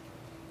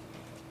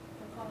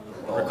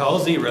 Recall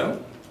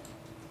 0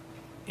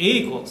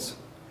 equals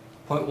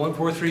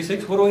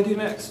 0.1436. What do I do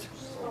next?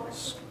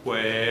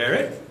 Square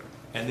it.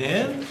 And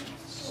then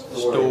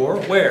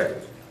store where?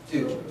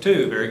 2.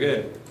 Very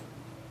good.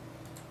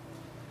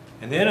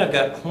 And then I've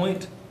got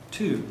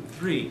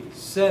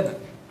 0.237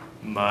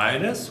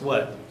 minus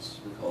what?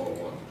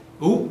 Recall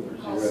 1. Ooh,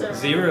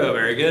 0.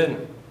 Very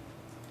good.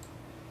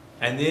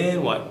 And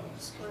then what?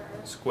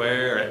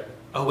 Square it.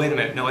 Oh, wait a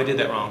minute. No, I did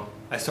that wrong.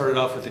 I started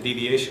off with a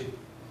deviation.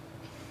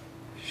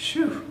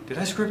 Shoo. Did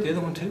I screw up the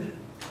other one too?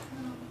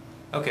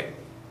 Okay.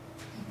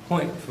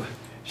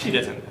 She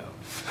doesn't know.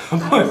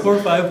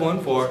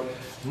 0.4514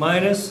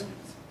 minus,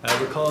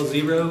 recall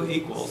 0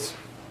 equals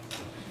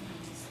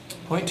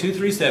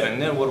 0.237.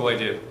 Then what do I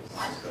do?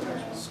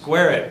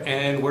 Square it.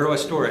 And where do I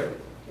store it?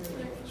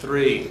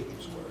 3.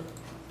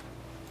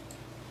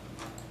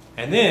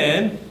 And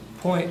then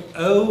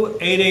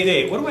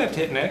 0.0888. What do I have to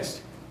hit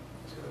next?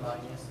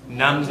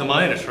 The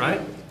minus,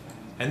 right?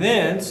 And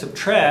then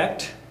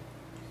subtract,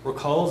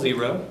 recall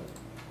 0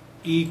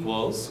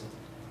 equals,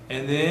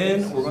 and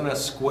then we're going to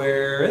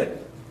square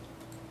it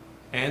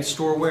and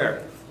store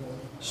where?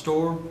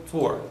 Store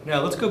 4.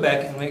 Now let's go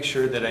back and make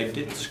sure that I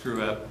didn't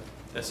screw up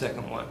the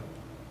second one.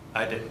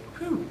 I did.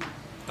 Whew.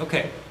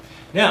 Okay.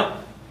 Now,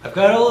 I've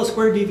got all the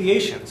square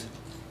deviations.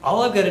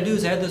 All I've got to do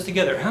is add those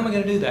together. How am I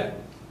going to do that?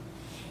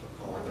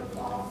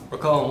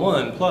 Recall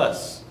 1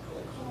 plus,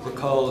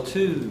 recall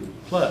 2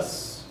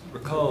 plus,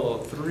 recall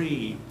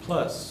 3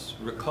 plus,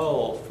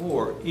 recall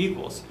 4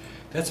 equals.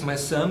 That's my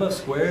sum of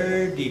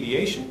square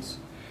deviations.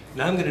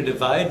 Now I'm going to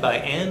divide by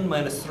n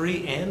minus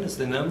 3. N is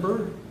the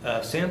number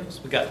of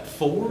samples. We got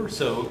 4,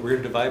 so we're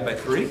going to divide by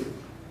 3.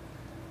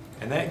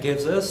 And that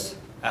gives us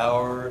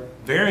our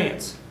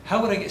variance.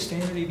 How would I get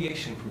standard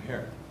deviation from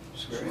here?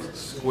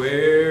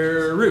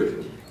 Square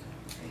root.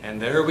 And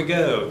there we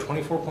go,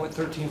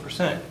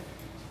 24.13%.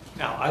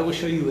 Now, I will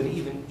show you an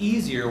even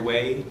easier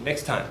way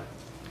next time.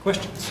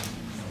 Questions?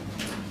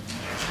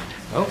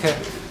 Okay.